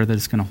solder that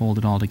it's going to hold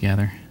it all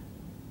together.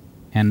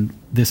 And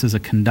this is a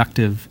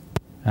conductive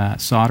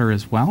solder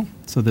as well,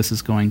 so this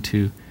is going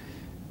to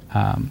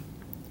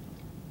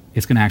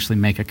it's going to actually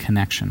make a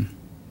connection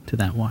to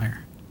that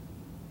wire.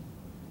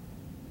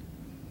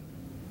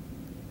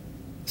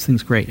 This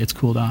thing's great. It's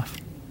cooled off.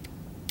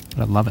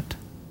 But I love it.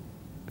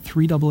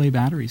 3 AA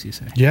batteries, you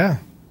say? Yeah.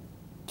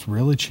 It's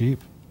really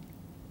cheap.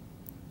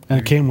 And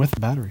it came with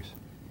the batteries.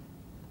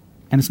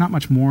 And it's not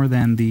much more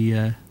than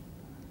the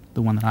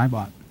one that I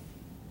bought.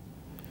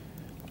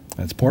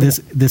 That's portable.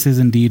 This is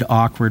indeed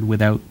awkward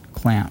without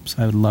clamps.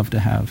 I would love to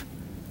have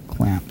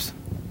clamps.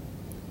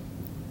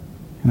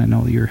 And I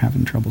know that you're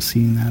having trouble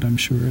seeing that, I'm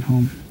sure, at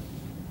home.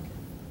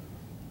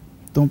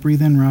 Don't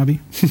breathe in, Robbie.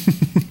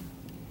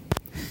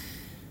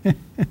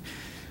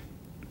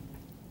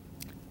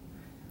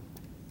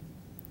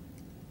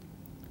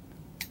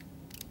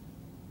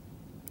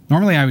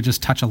 Normally I would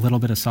just touch a little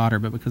bit of solder,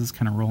 but because it's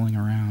kind of rolling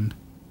around,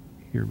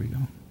 here we go.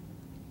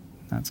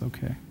 That's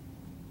okay.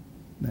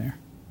 There.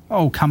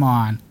 Oh, come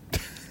on.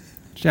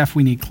 Jeff,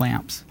 we need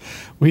clamps.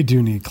 We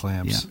do need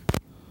clamps. Yeah.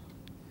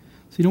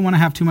 So you don't want to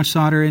have too much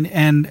solder.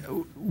 And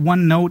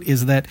one note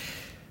is that,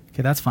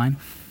 okay, that's fine.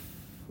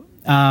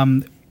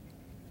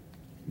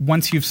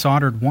 Once you've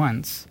soldered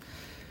once,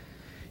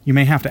 you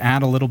may have to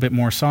add a little bit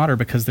more solder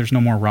because there's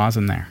no more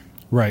rosin there.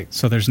 Right.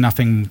 So there's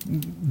nothing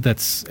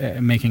that's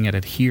making it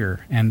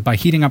adhere. And by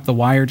heating up the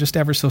wire just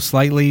ever so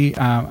slightly,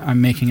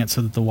 I'm making it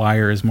so that the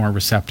wire is more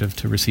receptive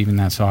to receiving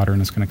that solder,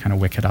 and it's going to kind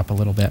of wick it up a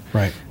little bit.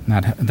 Right.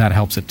 And that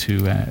helps it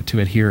to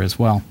adhere as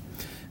well.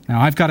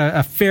 Now, I've got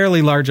a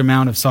fairly large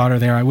amount of solder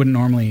there. I wouldn't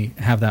normally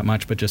have that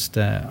much, but just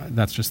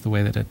that's just the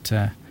way that it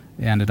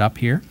ended up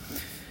here.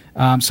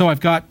 So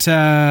I've got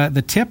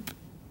the tip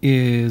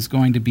is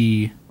going to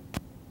be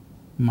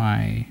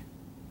my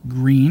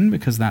green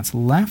because that's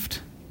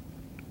left.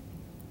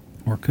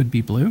 Or could be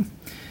blue,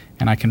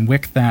 and I can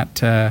wick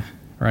that, or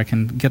I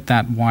can get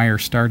that wire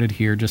started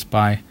here just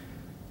by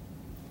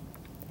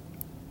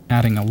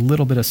adding a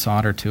little bit of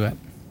solder to it.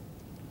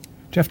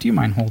 Jeff, do you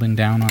mind holding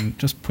down on,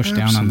 just push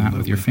down on that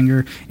with your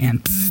finger,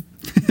 and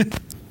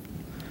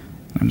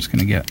I'm just going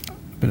to get a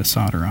bit of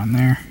solder on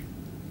there,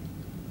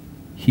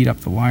 heat up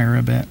the wire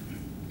a bit.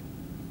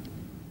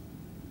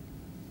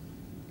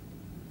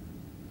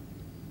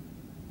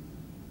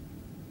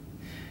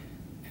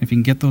 If you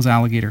can get those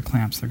alligator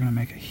clamps, they're going to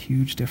make a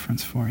huge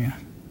difference for you.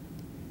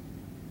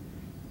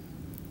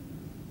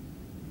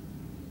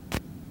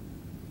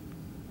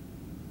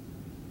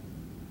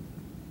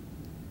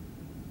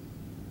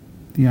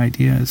 The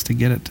idea is to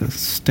get it to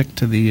stick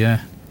to the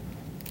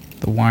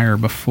wire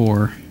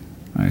before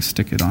I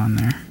stick it on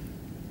there.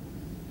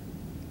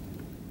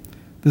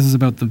 This is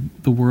about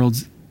the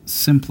world's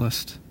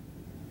simplest.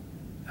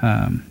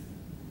 There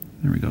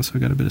we go. So I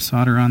got a bit of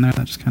solder on there.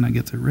 That just kind of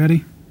gets it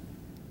ready.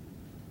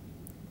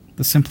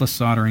 The simplest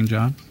soldering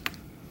job.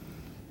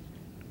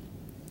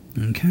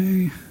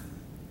 Okay.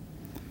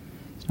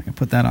 So I can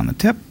put that on the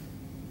tip.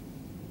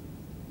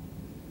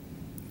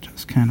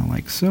 Just kind of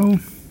like so.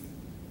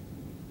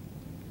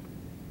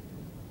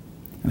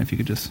 And if you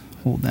could just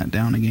hold that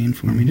down again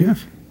for me,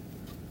 Jeff.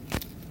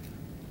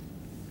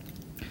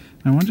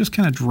 And I want to just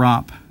kind of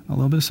drop a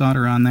little bit of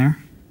solder on there.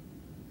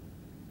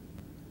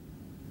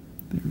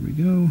 There we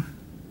go.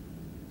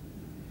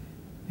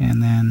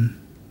 And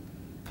then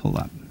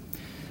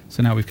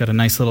So now we've got a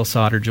nice little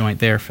solder joint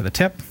there for the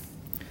tip.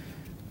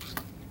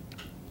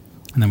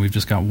 And then we've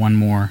just got one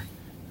more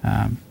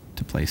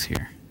to place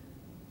here.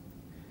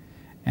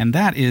 And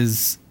that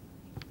is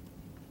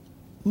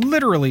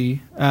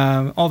literally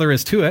all there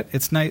is to it.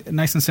 It's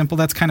nice and simple.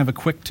 That's kind of a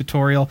quick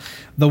tutorial.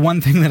 The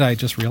one thing that I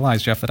just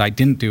realized, Jeff, that I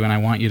didn't do, and I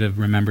want you to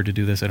remember to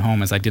do this at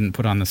home, is I didn't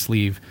put on the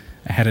sleeve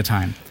ahead of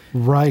time.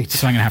 Right.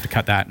 So I'm going to have to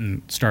cut that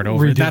and start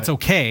over. Redo That's it.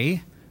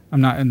 Okay. I'm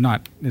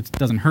not. It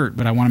doesn't hurt,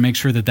 but I want to make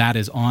sure that that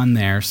is on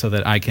there so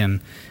that I can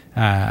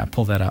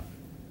pull that up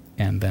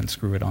and then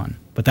screw it on.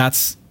 But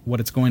that's what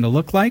it's going to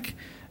look like.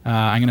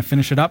 I'm going to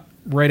finish it up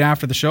right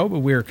after the show, but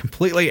we're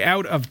completely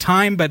out of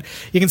time. But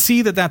you can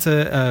see that that's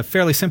a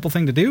fairly simple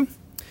thing to do.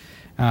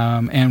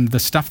 And the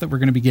stuff that we're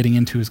going to be getting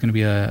into is going to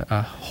be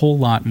a whole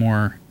lot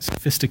more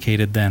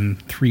sophisticated than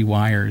 3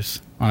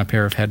 wires on a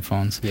pair of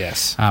headphones.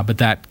 Yes. But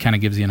that kind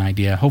of gives you an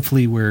idea.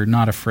 Hopefully we're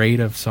not afraid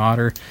of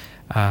solder.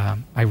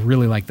 I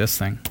really like this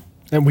thing.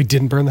 And we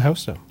didn't burn the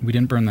house down. We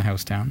didn't burn the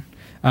house down.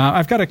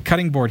 I've got a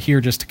cutting board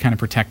here just to kind of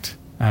protect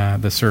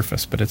the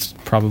surface, but it's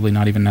probably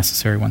not even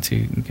necessary once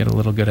you get a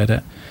little good at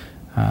it.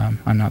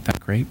 I'm not that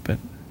great, but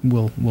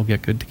we'll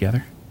get good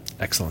together.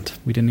 Excellent.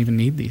 We didn't even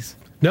need these.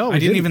 No, I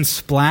didn't even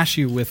splash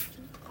you with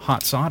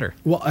hot solder.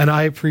 Well, and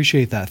I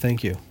appreciate that.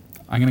 Thank you.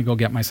 I'm going to go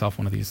get myself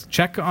one of these.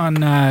 Check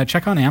on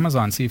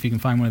Amazon, see if you can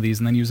find one of these,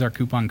 and then use our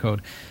coupon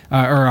code or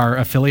our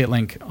affiliate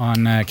link on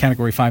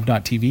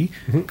category5.tv.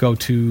 Mm-hmm. Go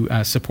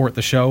to support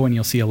the show, and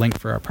you'll see a link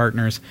for our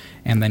partners,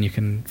 and then you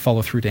can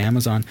follow through to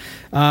Amazon.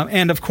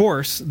 And, of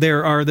course,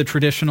 there are the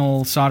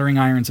traditional soldering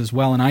irons as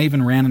well, and I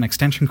even ran an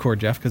extension cord,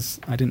 Jeff, because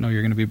I didn't know you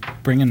were going to be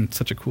bringing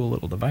such a cool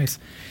little device.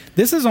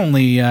 This is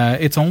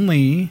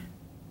only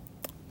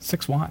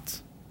 6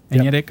 watts,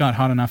 and yet it got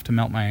hot enough to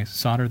melt my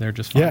solder there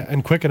just fine. Yeah,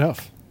 and quick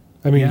enough.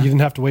 I mean, you didn't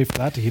have to wait for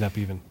that to heat up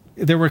even.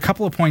 There were a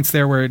couple of points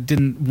there where it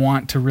didn't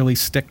want to really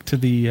stick to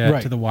the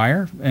to the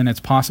wire, and it's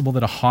possible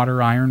that a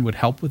hotter iron would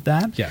help with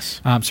that. Yes.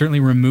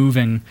 Certainly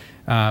removing,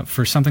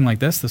 for something like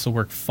this will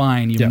work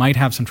fine. You might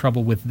have some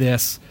trouble with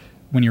this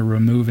when you're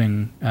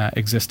removing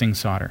existing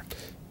solder.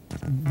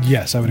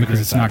 Yes, I would agree with that. Because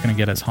it's not going to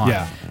get as hot.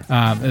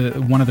 Yeah.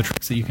 One of the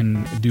tricks that you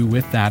can do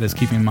with that is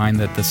keeping in mind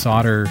that the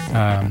solder,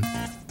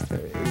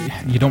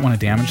 you don't want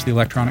to damage the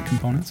electronic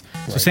components.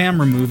 So say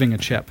I'm removing a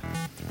chip.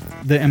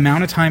 The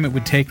amount of time it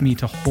would take me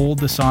to hold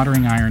the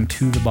soldering iron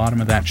to the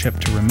bottom of that chip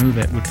to remove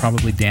it would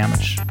probably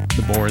damage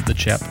the board, the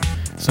chip.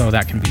 So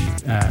that can be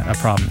a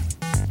problem.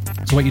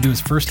 So what you do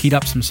is first heat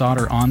up some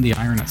solder on the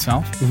iron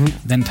itself,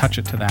 then touch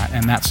it to that.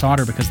 And that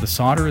solder, because the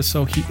solder is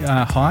so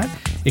hot,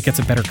 it gets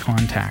a better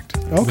contact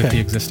with the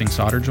existing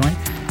solder joint,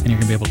 and you're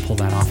going to be able to pull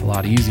that off a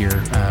lot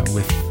easier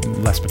with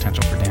less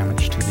potential for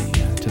damage to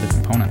the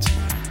components.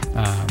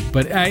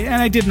 But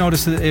I did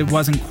notice that it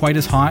wasn't quite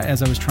as hot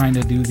as I was trying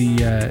to do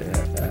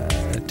the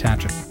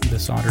attach the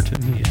solder to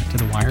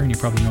the wire, and you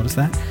probably noticed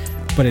that.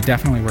 But it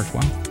definitely worked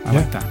well. I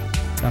like that.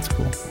 That's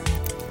cool.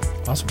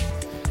 Awesome.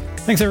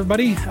 Thanks,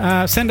 everybody.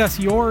 Send us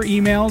your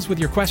emails with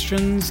your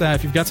questions.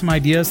 If you've got some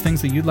ideas,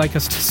 things that you'd like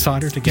us to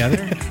solder together,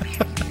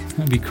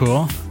 that'd be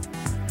cool.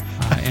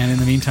 And in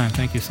the meantime,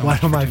 thank you so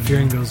much. Why am I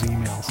fearing those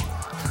emails?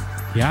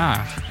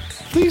 Yeah.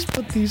 Please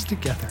put these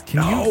together.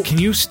 Can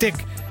you stick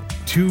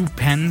 2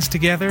 pens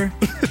together?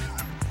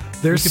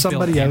 There's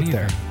somebody out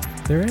there.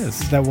 There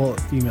is. That will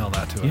email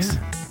that to us.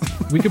 Yeah.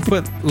 We could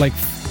put, like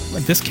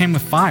this came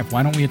with 5.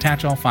 Why don't we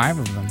attach all 5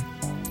 of them?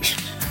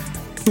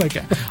 Like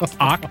an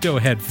octo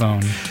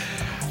headphone.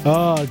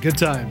 Oh, good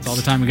times. That's all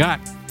the time we got.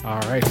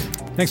 All right.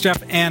 Thanks,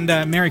 Jeff. And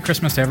Merry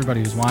Christmas to everybody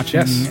who's watching.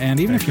 Yes. And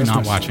even Merry if you're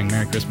Christmas. not watching,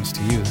 Merry Christmas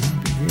to you. That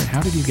would be weird.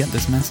 How did you get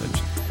this message?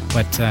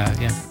 But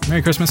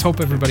Merry Christmas. Hope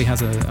everybody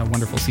has a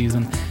wonderful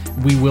season.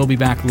 We will be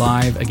back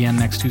live again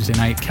next Tuesday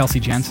night. Kelsey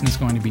Jensen is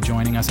going to be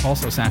joining us.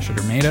 Also, Sasha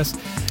Dermatis.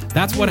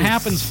 That's what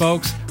happens,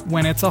 folks,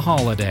 when it's a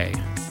holiday.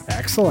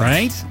 Excellent.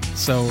 Right?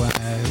 So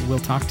we'll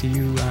talk to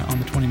you on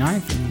the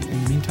 29th. And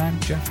in the meantime,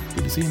 Jeff,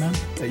 good to see you, man.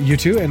 You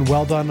too, and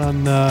well done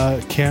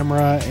on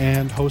camera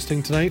and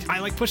hosting tonight.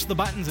 I push the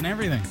buttons and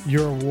everything.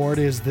 Your award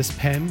is this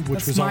pen,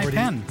 which That's was my already...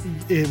 pen.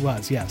 It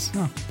was, yes.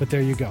 Oh. But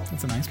there you go.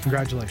 That's a nice pen.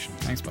 Congratulations.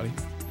 Thanks, buddy.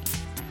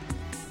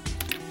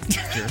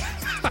 Jerk.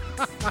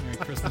 Merry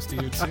Christmas to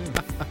you, too.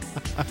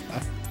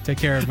 Take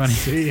care, everybody.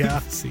 See ya.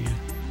 See ya.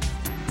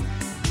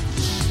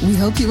 We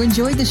hope you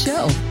enjoyed the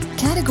show.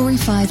 Category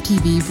 5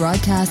 TV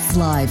broadcasts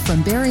live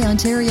from Barrie,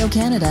 Ontario,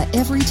 Canada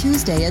every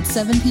Tuesday at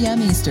 7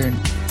 p.m. Eastern.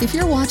 If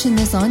you're watching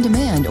this on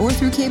demand or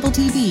through cable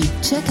TV,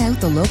 check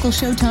out the local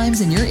show times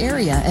in your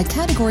area at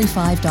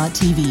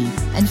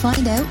category5.tv and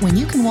find out when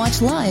you can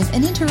watch live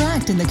and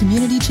interact in the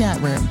community chat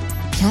room.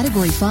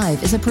 Category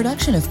 5 is a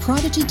production of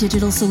Prodigy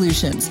Digital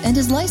Solutions and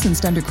is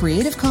licensed under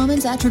Creative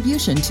Commons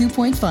Attribution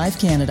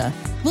 2.5 Canada.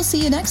 We'll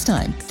see you next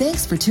time.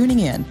 Thanks for tuning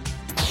in.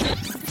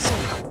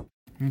 I'm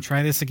going to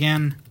try this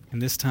again,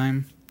 and this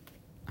time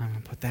I'm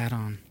going to put that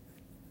on,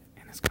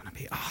 and it's going to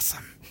be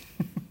awesome.